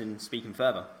interested in speaking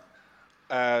further?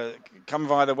 Come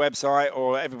via the website,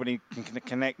 or everybody can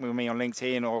connect with me on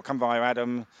LinkedIn, or come via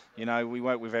Adam. We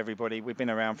work with everybody. We've been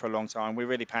around for a long time. We're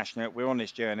really passionate. We're on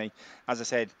this journey. As I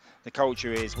said, the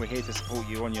culture is we're here to support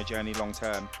you on your journey long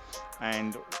term,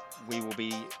 and we will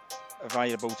be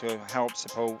available to help,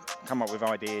 support, come up with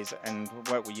ideas, and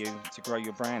work with you to grow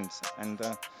your brands and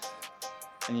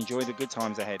enjoy the good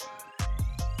times ahead.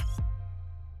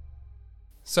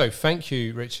 So thank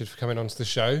you, Richard, for coming onto the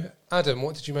show. Adam,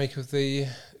 what did you make of the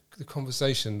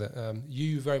conversation that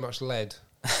you very much led?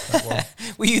 That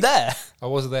one? Were you there? I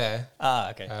was there.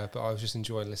 Okay. But I was just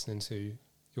enjoying listening to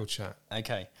your chat.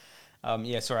 Okay.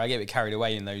 Sorry, I get a bit carried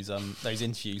away in those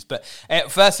interviews. But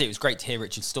firstly, it was great to hear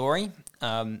Richard's story.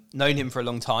 Known him for a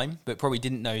long time, but probably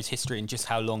didn't know his history and just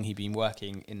how long he'd been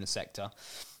working in the sector.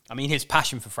 I mean, his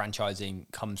passion for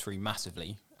franchising comes through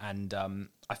massively. And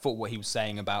I thought what he was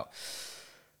saying about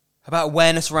About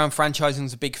awareness around franchising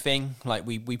is a big thing. Like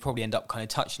we probably end up kind of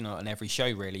touching on it on every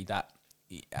show, really.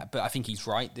 But I think he's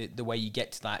right. The way you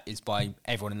get to that is by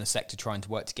everyone in the sector trying to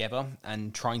work together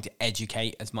and trying to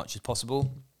educate as much as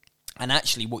possible. And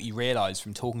actually, what you realise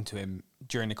from talking to him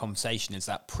during the conversation is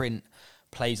that print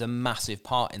plays a massive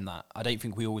part in that. I don't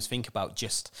think we always think about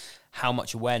just how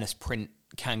much awareness print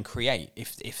can create.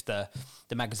 If the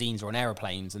magazines are on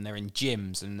aeroplanes and they're in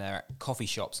gyms and they're at coffee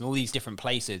shops and all these different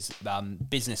places,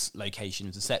 business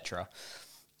locations, etc.,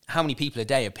 how many people a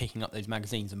day are picking up those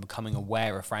magazines and becoming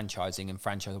aware of franchising and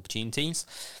franchise opportunities?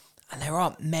 And there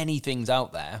aren't many things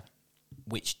out there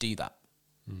which do that.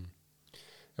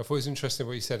 I thought it was interesting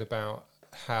what you said about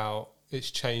how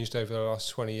it's changed over the last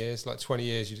 20 years. Like 20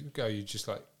 years ago, you just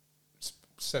like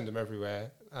send them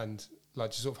everywhere and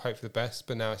like just sort of hope for the best.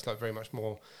 But now it's like very much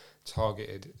more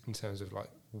targeted in terms of like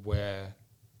where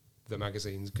the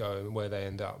magazines go and where they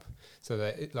end up. So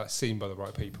they're like seen by the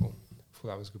right people. I thought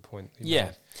that was a good point.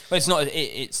 Yeah, but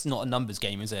it's not a numbers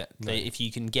game, is it? No. If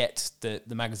you can get the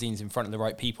magazines in front of the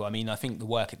right people, I mean, I think the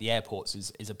work at the airports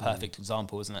is a perfect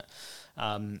example, isn't it?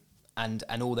 And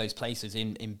all those places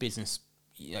in business,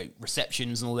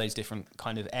 receptions and all those different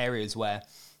kind of areas where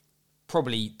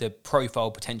probably the profile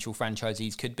potential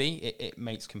franchisees could be, it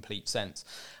makes complete sense.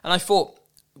 And I thought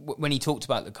when he talked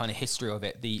about the kind of history of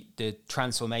it, the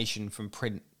transformation from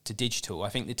print to digital, I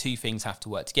think the two things have to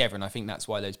work together, and I think that's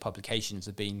why those publications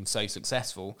have been so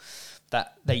successful,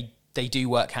 that they do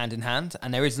work hand in hand,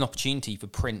 and there is an opportunity for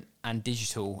print and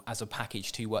digital as a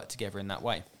package to work together in that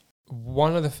way.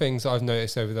 One of the things I've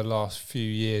noticed over the last few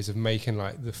years of making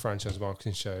like the Franchise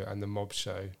Marketing Show and the Mob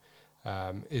Show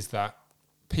is that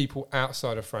people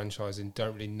outside of franchising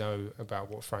don't really know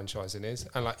about what franchising is.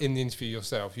 And like in the interview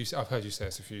yourself, I've heard you say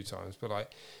this a few times, but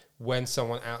like when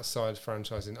someone outside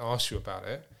franchising asks you about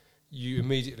it, you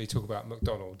immediately talk about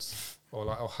McDonald's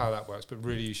or how that works. But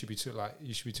really, you should be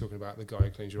talking about the guy who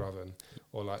cleans your oven,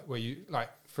 or like where you like,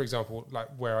 for example, like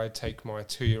where I take my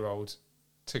 2-year-old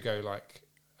to go like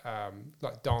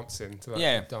dancing to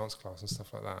that dance class and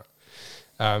stuff like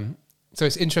that. So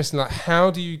it's interesting. Like,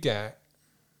 how do you get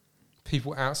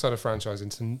people outside of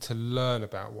franchising to learn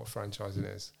about what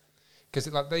franchising is?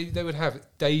 Because like they would have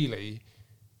daily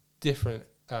different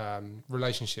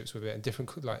relationships with it and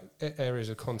different like areas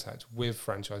of contact with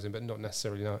franchising, but not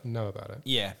necessarily know about it.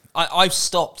 Yeah, I've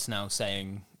stopped now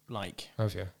saying like.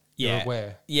 Have you? Yeah. You're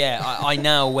aware. Yeah, I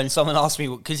now when someone asks me,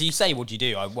 because you say, what do you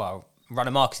do? Run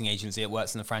a marketing agency that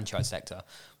works in the franchise sector.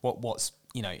 What's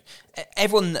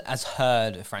everyone has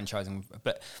heard of franchising,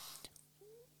 but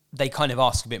they kind of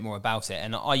ask a bit more about it.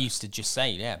 And I used to just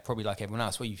say, probably like everyone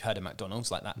else, well, you've heard of McDonald's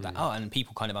like that. And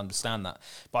people kind of understand that.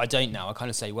 But I don't now. I kind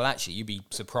of say, well, actually, you'd be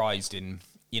surprised in,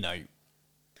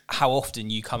 how often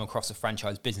you come across a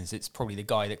franchise business. It's probably the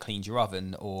guy that cleans your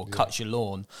oven or cuts your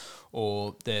lawn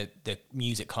or the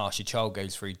music class your child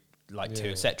goes through, to,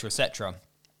 et cetera, et cetera.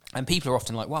 And people are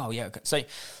often like, wow, yeah. Okay. So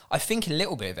I think a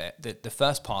little bit of it, that the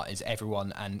first part is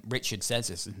everyone, and Richard says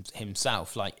this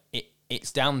himself, like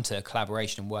it's down to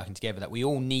collaboration and working together, that we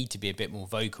all need to be a bit more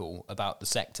vocal about the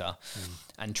sector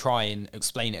and try and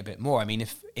explain it a bit more. I mean,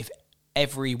 if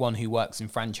everyone who works in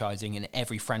franchising and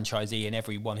every franchisee and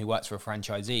everyone who works for a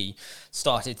franchisee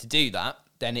started to do that,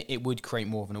 then it would create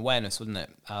more of an awareness, wouldn't it?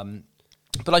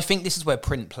 But I think this is where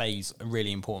print plays a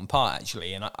really important part,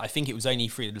 actually. And I think it was only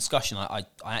through the discussion I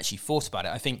actually thought about it.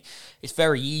 I think it's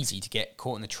very easy to get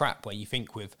caught in the trap where you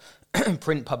think with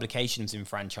print publications in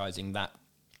franchising that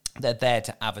they're there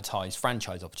to advertise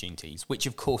franchise opportunities, which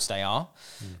of course they are.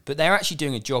 But they're actually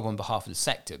doing a job on behalf of the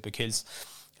sector, because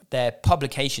they're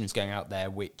publications going out there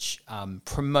which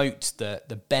promote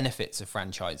the benefits of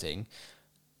franchising,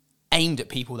 aimed at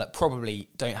people that probably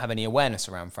don't have any awareness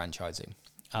around franchising.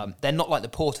 They're not like the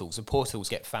portals. The portals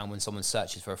get found when someone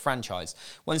searches for a franchise.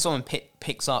 When someone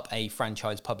picks up a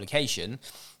franchise publication,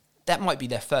 that might be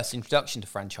their first introduction to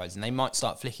franchising. They might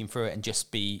start flicking through it and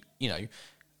just be,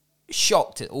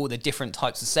 shocked at all the different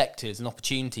types of sectors and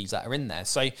opportunities that are in there.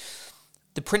 So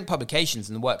the print publications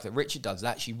and the work that Richard does is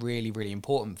actually really, really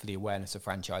important for the awareness of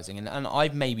franchising. And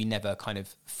I've maybe never kind of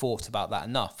thought about that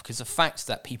enough, because the fact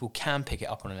that people can pick it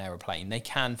up on an aeroplane, they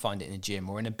can find it in a gym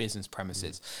or in a business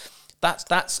premises.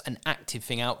 That's an active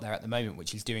thing out there at the moment,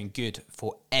 which is doing good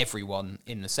for everyone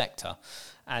in the sector.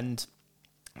 And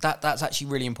that's actually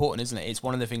really important, isn't it? It's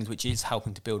one of the things which is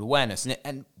helping to build awareness.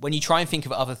 And when you try and think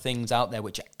of other things out there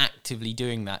which are actively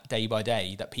doing that day by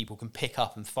day, that people can pick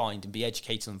up and find and be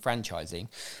educated on franchising,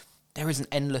 there isn't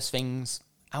endless things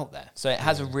out there. So it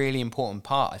has a really important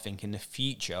part, I think, in the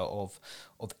future of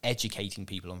educating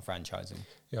people on franchising.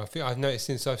 Yeah, I think I've noticed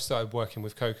since I've started working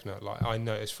with Coconut, like I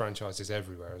notice franchises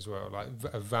everywhere as well. Like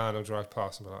a van will drive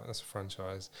past and be like, that's a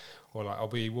franchise. Or like I'll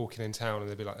be walking in town and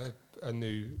there'll be like a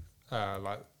new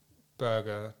like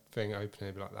burger thing opening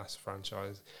and be like, that's a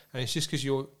franchise. And it's just because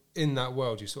you're in that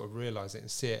world, you sort of realise it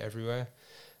and see it everywhere.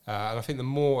 And I think the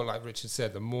more, like Richard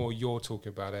said, the more you're talking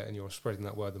about it and you're spreading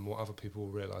that word, the more other people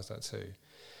will realise that too.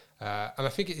 And I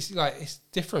think it's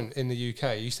different in the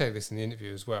UK. You say this in the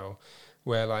interview as well,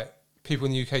 where like people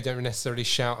in the UK don't necessarily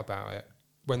shout about it.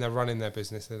 When they're running their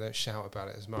business, they don't shout about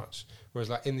it as much. Whereas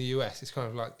like in the US, it's kind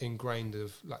of like ingrained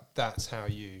of like, that's how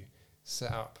you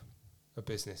set up a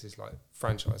business, is like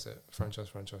franchise it, franchise.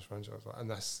 Like, and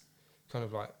that's kind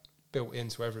of like built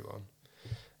into everyone.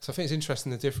 So I think it's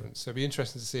interesting, the difference. So it'll be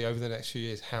interesting to see over the next few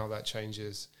years how that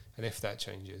changes and if that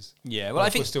changes. Yeah, well, I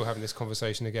think we're still having this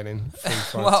conversation again in 3,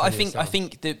 5, well, 10 years I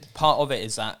think that part of it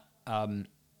is that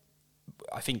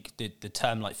I think the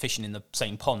term like fishing in the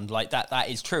same pond, like that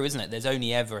is true, isn't it? There's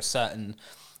only ever a certain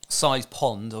size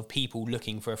pond of people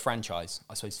looking for a franchise.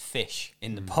 I suppose fish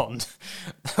in the pond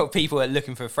of people that are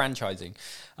looking for franchising.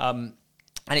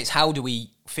 And it's how do we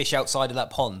fish outside of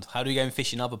that pond? How do we go and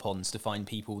fish in other ponds to find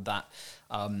people that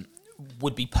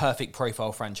would be perfect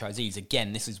profile franchisees?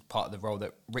 Again, this is part of the role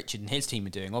that Richard and his team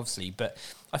are doing, obviously. But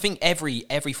I think every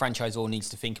franchisor needs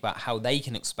to think about how they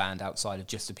can expand outside of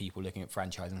just the people looking at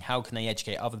franchising. How can they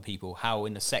educate other people? How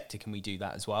in the sector can we do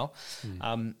that as well?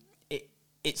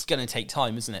 It's going to take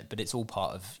time, isn't it? But it's all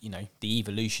part of the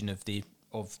evolution of the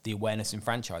awareness in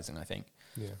franchising, I think.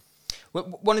 Yeah. Well,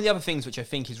 one of the other things which I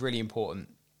think is really important,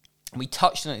 and we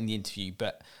touched on it in the interview,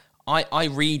 but I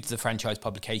read the franchise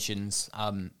publications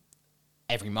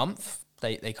every month.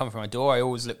 They come from my door. I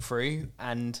always look through.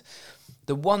 And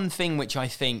the one thing which I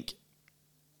think,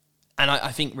 and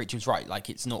I think Richard's right, like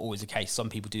it's not always the case. Some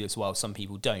people do this well, some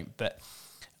people don't. But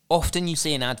often you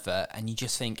see an advert and you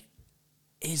just think,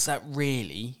 is that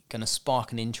really going to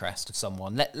spark an interest of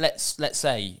someone? Let's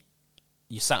say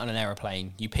you sat on an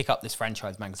aeroplane, you pick up this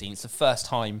franchise magazine. It's the first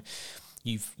time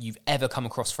you've ever come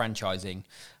across franchising,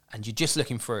 and you're just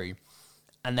looking through,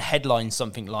 and the headline's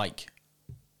something like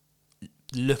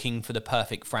 "looking for the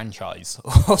perfect franchise"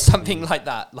 or something like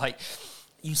that. Like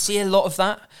you see a lot of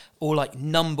that, or like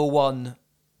 #1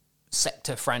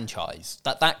 sector franchise.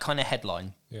 That kind of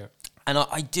headline. Yeah. And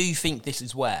I do think this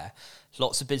is where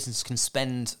lots of businesses can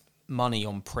spend money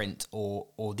on print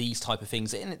or these type of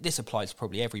things. And this applies to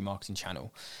probably every marketing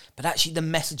channel. But actually the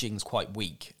messaging's quite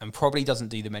weak and probably doesn't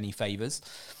do them any favours.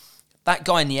 That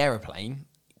guy in the aeroplane,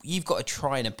 you've got to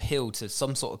try and appeal to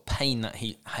some sort of pain that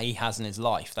he has in his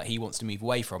life that he wants to move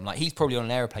away from. Like he's probably on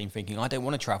an aeroplane thinking, I don't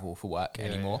want to travel for work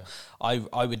anymore. Yeah.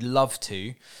 I would love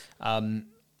to,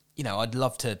 I'd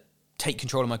love to take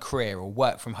control of my career or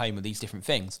work from home or these different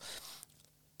things.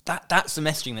 That's the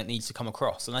messaging that needs to come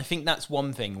across. And I think that's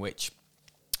one thing which,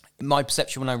 in my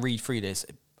perception when I read through this,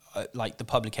 like the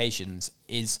publications,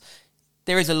 is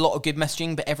there is a lot of good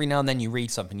messaging, but every now and then you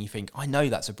read something you think, I know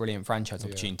that's a brilliant franchise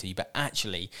opportunity, but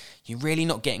actually you're really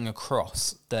not getting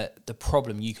across the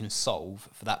problem you can solve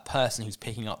for that person who's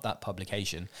picking up that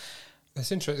publication.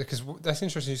 That's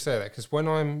interesting you say that, because when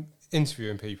I'm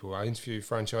interviewing people, I interview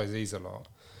franchisees a lot,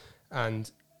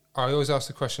 and I always ask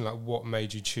the question, like, what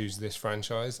made you choose this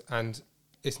franchise? And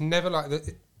it's never like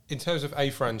that. In terms of a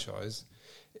franchise,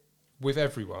 with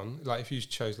everyone, like if you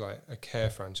chose like a care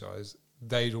franchise,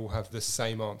 they'd all have the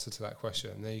same answer to that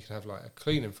question. And then you can have like a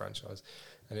cleaning franchise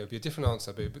and it would be a different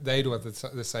answer, but they'd all have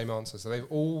the same answer. So they've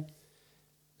all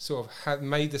sort of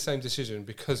made the same decision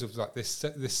because of like this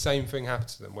same thing happened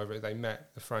to them, whether they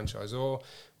met the franchisor,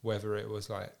 whether it was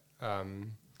like...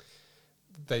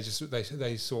 They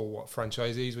saw what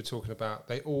franchisees were talking about.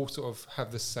 They all sort of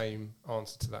have the same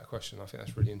answer to that question. I think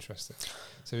that's really interesting.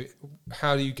 So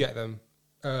how do you get them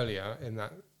earlier in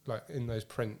that, like in those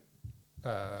print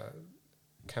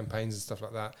campaigns and stuff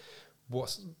like that?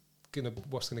 What's gonna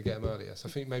get them earlier? So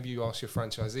I think maybe you ask your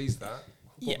franchisees that,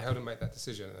 how to make that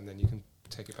decision, and then you can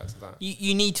take it back to that.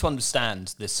 You need to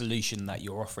understand the solution that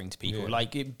you're offering to people. Yeah.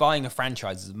 Like buying a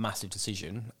franchise is a massive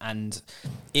decision, and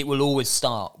it will always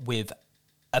start with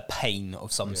a pain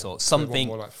of some sort, something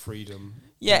more like freedom.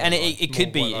 Yeah, and it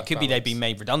could be they've been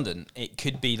made redundant. It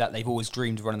could be that they've always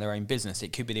dreamed of running their own business.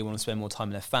 It could be they want to spend more time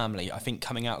with their family. I think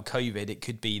coming out of COVID, it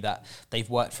could be that they've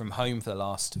worked from home for the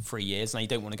last 3 years and they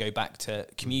don't want to go back to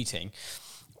commuting.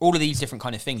 All of these different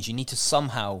kind of things, you need to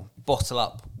somehow bottle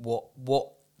up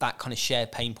what that kind of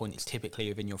shared pain point is typically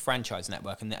within your franchise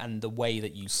network, and the way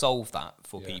that you solve that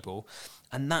for people.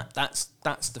 And that's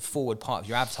the forward part of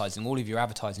your advertising. All of your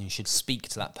advertising should speak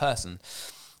to that person.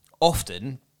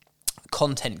 often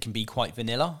content can be quite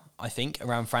vanilla, I think,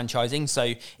 around franchising.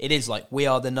 So it is like, we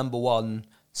are the number one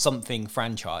something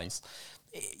franchise.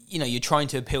 You know, you're trying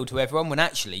to appeal to everyone when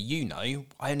actually, you know,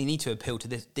 I only need to appeal to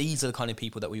this. These are the kind of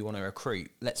people that we want to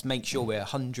recruit. Let's make sure we're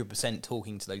 100%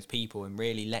 talking to those people and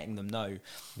really letting them know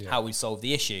how we solve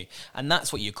the issue. And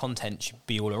that's what your content should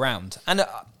be all around. And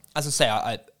as I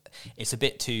say, it's a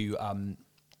bit too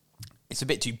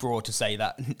broad to say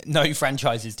that no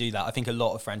franchises do that. I think a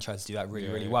lot of franchises do that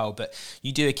really well. But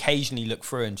you do occasionally look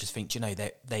through and just think, you know,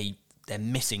 they're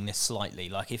missing this slightly.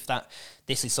 Like if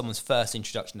this is someone's first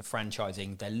introduction to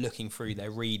franchising, they're looking through,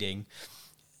 they're reading,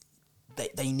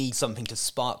 they need something to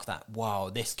spark that, wow,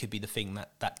 this could be the thing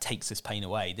that takes this pain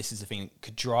away. This is the thing that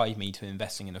could drive me to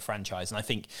investing in a franchise. And I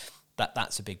think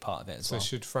that's a big part of it as well. So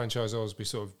should franchisors be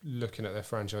sort of looking at their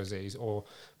franchisees, or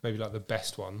maybe like the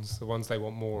best ones, the ones they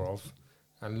want more of,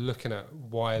 and looking at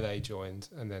why they joined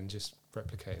and then just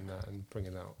replicating that and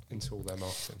bringing that into all their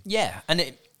marketing? Yeah,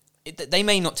 and they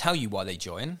may not tell you why they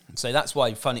join. So that's why,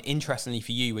 interestingly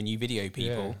for you, when you video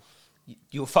people,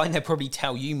 you'll find they'll probably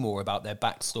tell you more about their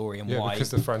backstory and why. Because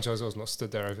the franchisor's not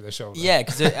stood there over their shoulder. Yeah,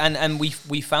 because and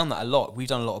we found that a lot. We've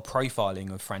done a lot of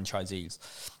profiling of franchisees.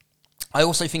 I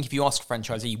also think if you ask a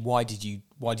franchisee, why did you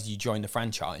join the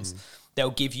franchise,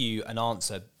 they'll give you an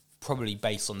answer probably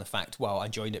based on the fact, well, I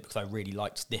joined it because I really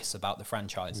liked this about the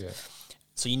franchise. Yeah.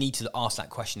 So you need to ask that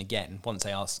question again. Once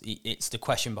they ask, it's the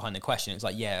question behind the question. It's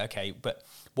like, yeah, okay, but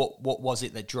what was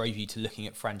it that drove you to looking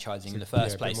at franchising in the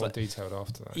first place? More detailed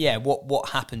after that. Yeah, what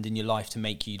happened in your life to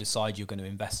make you decide you're going to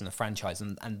invest in a franchise?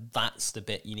 And that's the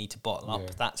bit you need to bottle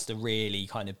up. That's the really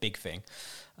kind of big thing,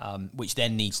 which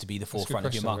then needs to be the forefront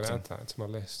of your marketing. I'm going to add that to my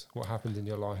list. What happened in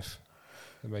your life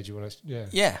that made you want to,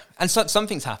 Yeah, and so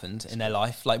something's happened in their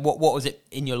life. Like, what was it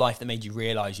in your life that made you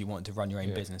realise you wanted to run your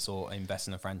own business or invest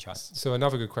in a franchise? So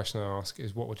another good question I ask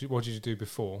is, what did you do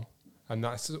before? And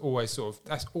that's always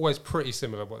pretty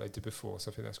similar to what they did before.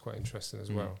 So I think that's quite interesting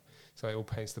as well. So it all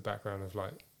paints the background of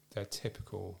like their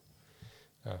typical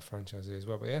franchisee as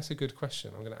well. But yeah, that's a good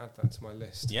question. I'm going to add that to my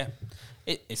list. Yeah,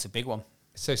 it's a big one.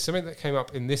 So something that came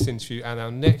up in this interview and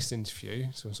our next interview,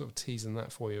 so I'm sort of teasing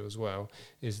that for you as well,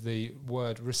 is the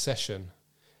word recession.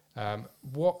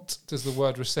 What does the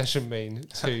word recession mean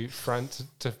to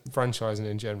franchising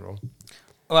in general?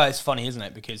 Well, it's funny, isn't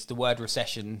it? Because the word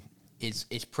recession is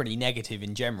pretty negative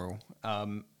in general,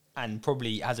 and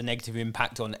probably has a negative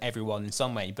impact on everyone in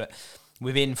some way. But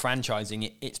within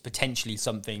franchising, it's potentially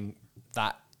something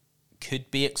that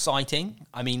could be exciting.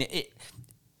 I mean,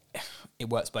 it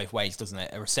works both ways, doesn't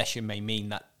it? A recession may mean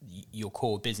that your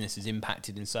core business is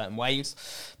impacted in certain ways.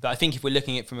 But I think if we're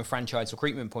looking at it from a franchise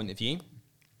recruitment point of view,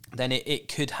 then it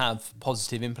could have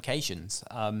positive implications.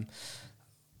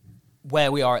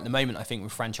 Where we are at the moment, I think,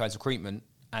 with franchise recruitment,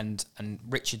 and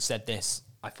Richard said this,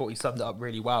 I thought he summed it up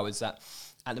really well, is that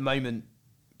at the moment,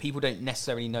 people don't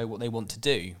necessarily know what they want to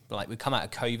do. Like, we come out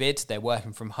of COVID, they're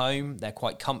working from home, they're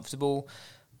quite comfortable.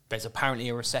 There's apparently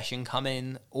a recession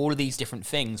coming, all of these different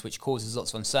things, which causes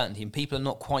lots of uncertainty, and people are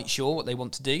not quite sure what they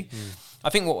want to do. I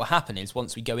think what will happen is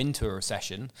once we go into a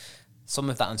recession, some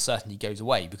of that uncertainty goes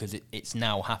away because it's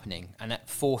now happening, and that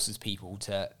forces people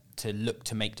to look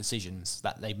to make decisions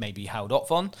that they maybe held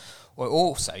off on, or it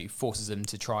also forces them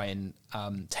to try and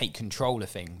take control of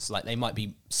things. Like, they might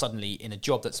be suddenly in a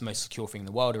job that's the most secure thing in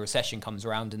the world, a recession comes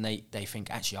around and they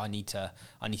think, actually, I need to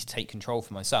take control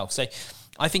for myself. So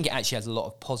I think it actually has a lot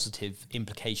of positive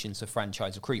implications for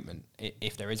franchise recruitment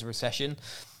if there is a recession.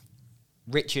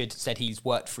 Richard said he's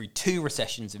worked through 2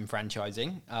 recessions in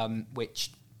franchising,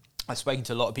 which I've spoken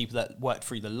to a lot of people that worked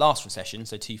through the last recession,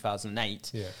 so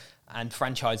 2008. Yeah. And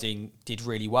franchising did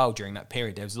really well during that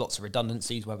period. There was lots of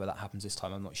redundancies. Whether that happens this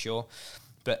time, I'm not sure.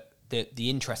 But the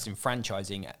interest in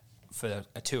franchising for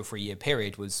a 2 or 3 year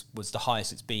period was the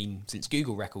highest it's been since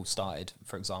Google Records started,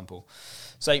 for example.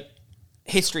 So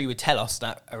history would tell us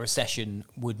that a recession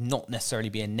would not necessarily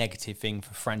be a negative thing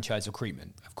for franchise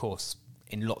recruitment. Of course,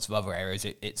 in lots of other areas,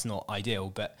 it's not ideal.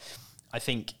 But I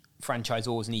think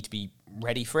franchisors need to be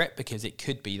ready for it, because it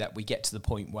could be that we get to the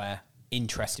point where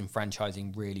interest in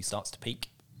franchising really starts to peak.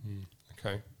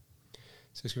 Okay.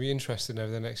 So it's going to be interesting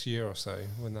over the next year or so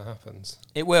when that happens.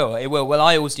 It will. Well,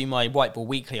 I always do my Whiteboard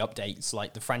Weekly updates,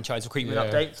 like the franchise recruitment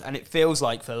updates, and it feels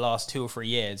like for the last 2 or 3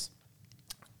 years,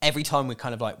 every time we're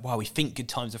kind of like, wow, we think good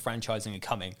times of franchising are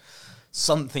coming,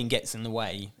 something gets in the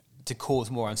way to cause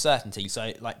more uncertainty.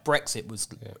 So like Brexit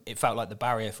it felt like the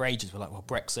barrier for ages. We're like, well,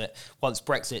 once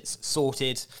Brexit's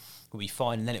sorted, we'll be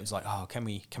fine. And then it was like, oh, can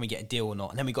we get a deal or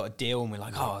not? And then we got a deal, and we're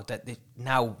like,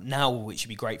 now it should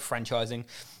be great for franchising.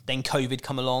 Then COVID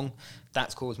come along,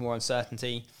 that's caused more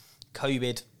uncertainty.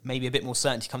 COVID maybe a bit more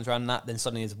certainty comes around that, then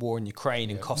suddenly there's war in Ukraine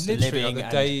and cost of Literally, living. on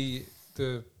the day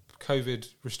the COVID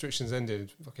restrictions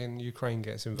ended, fucking Ukraine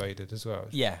gets invaded as well.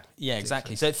 Yeah,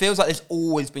 exactly. So it feels like there's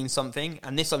always been something,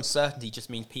 and this uncertainty just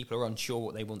means people are unsure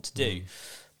what they want to do.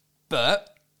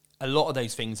 But a lot of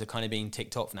those things are kind of being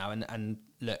ticked off now, and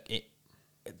look,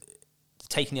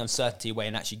 taking the uncertainty away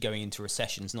and actually going into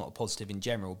recession is not a positive in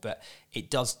general, but it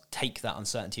does take that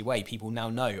uncertainty away. People now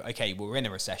know, okay, we're in a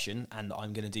recession, and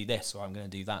I'm going to do this or I'm going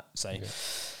to do that. So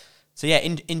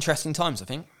interesting times, I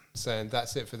think. So and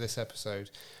that's it for this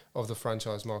episode of the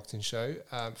Franchise Marketing Show.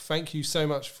 Thank you so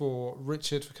much for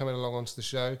Richard for coming along onto the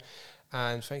show,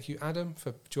 and thank you, Adam,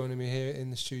 for joining me here in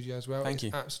the studio as well. Thank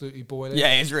you. Absolutely boiling.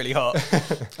 Yeah, it's really hot.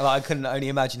 I couldn't only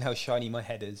imagine how shiny my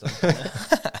head is.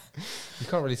 You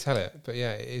can't really tell it, but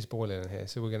yeah, it is boiling in here.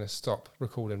 So we're going to stop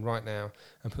recording right now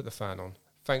and put the fan on.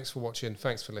 Thanks for watching.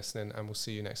 Thanks for listening, and we'll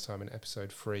see you next time in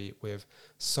episode 3 with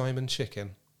Simon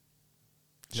Chicken.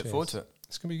 Look forward to it.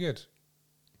 It's going to be good.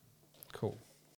 Cool.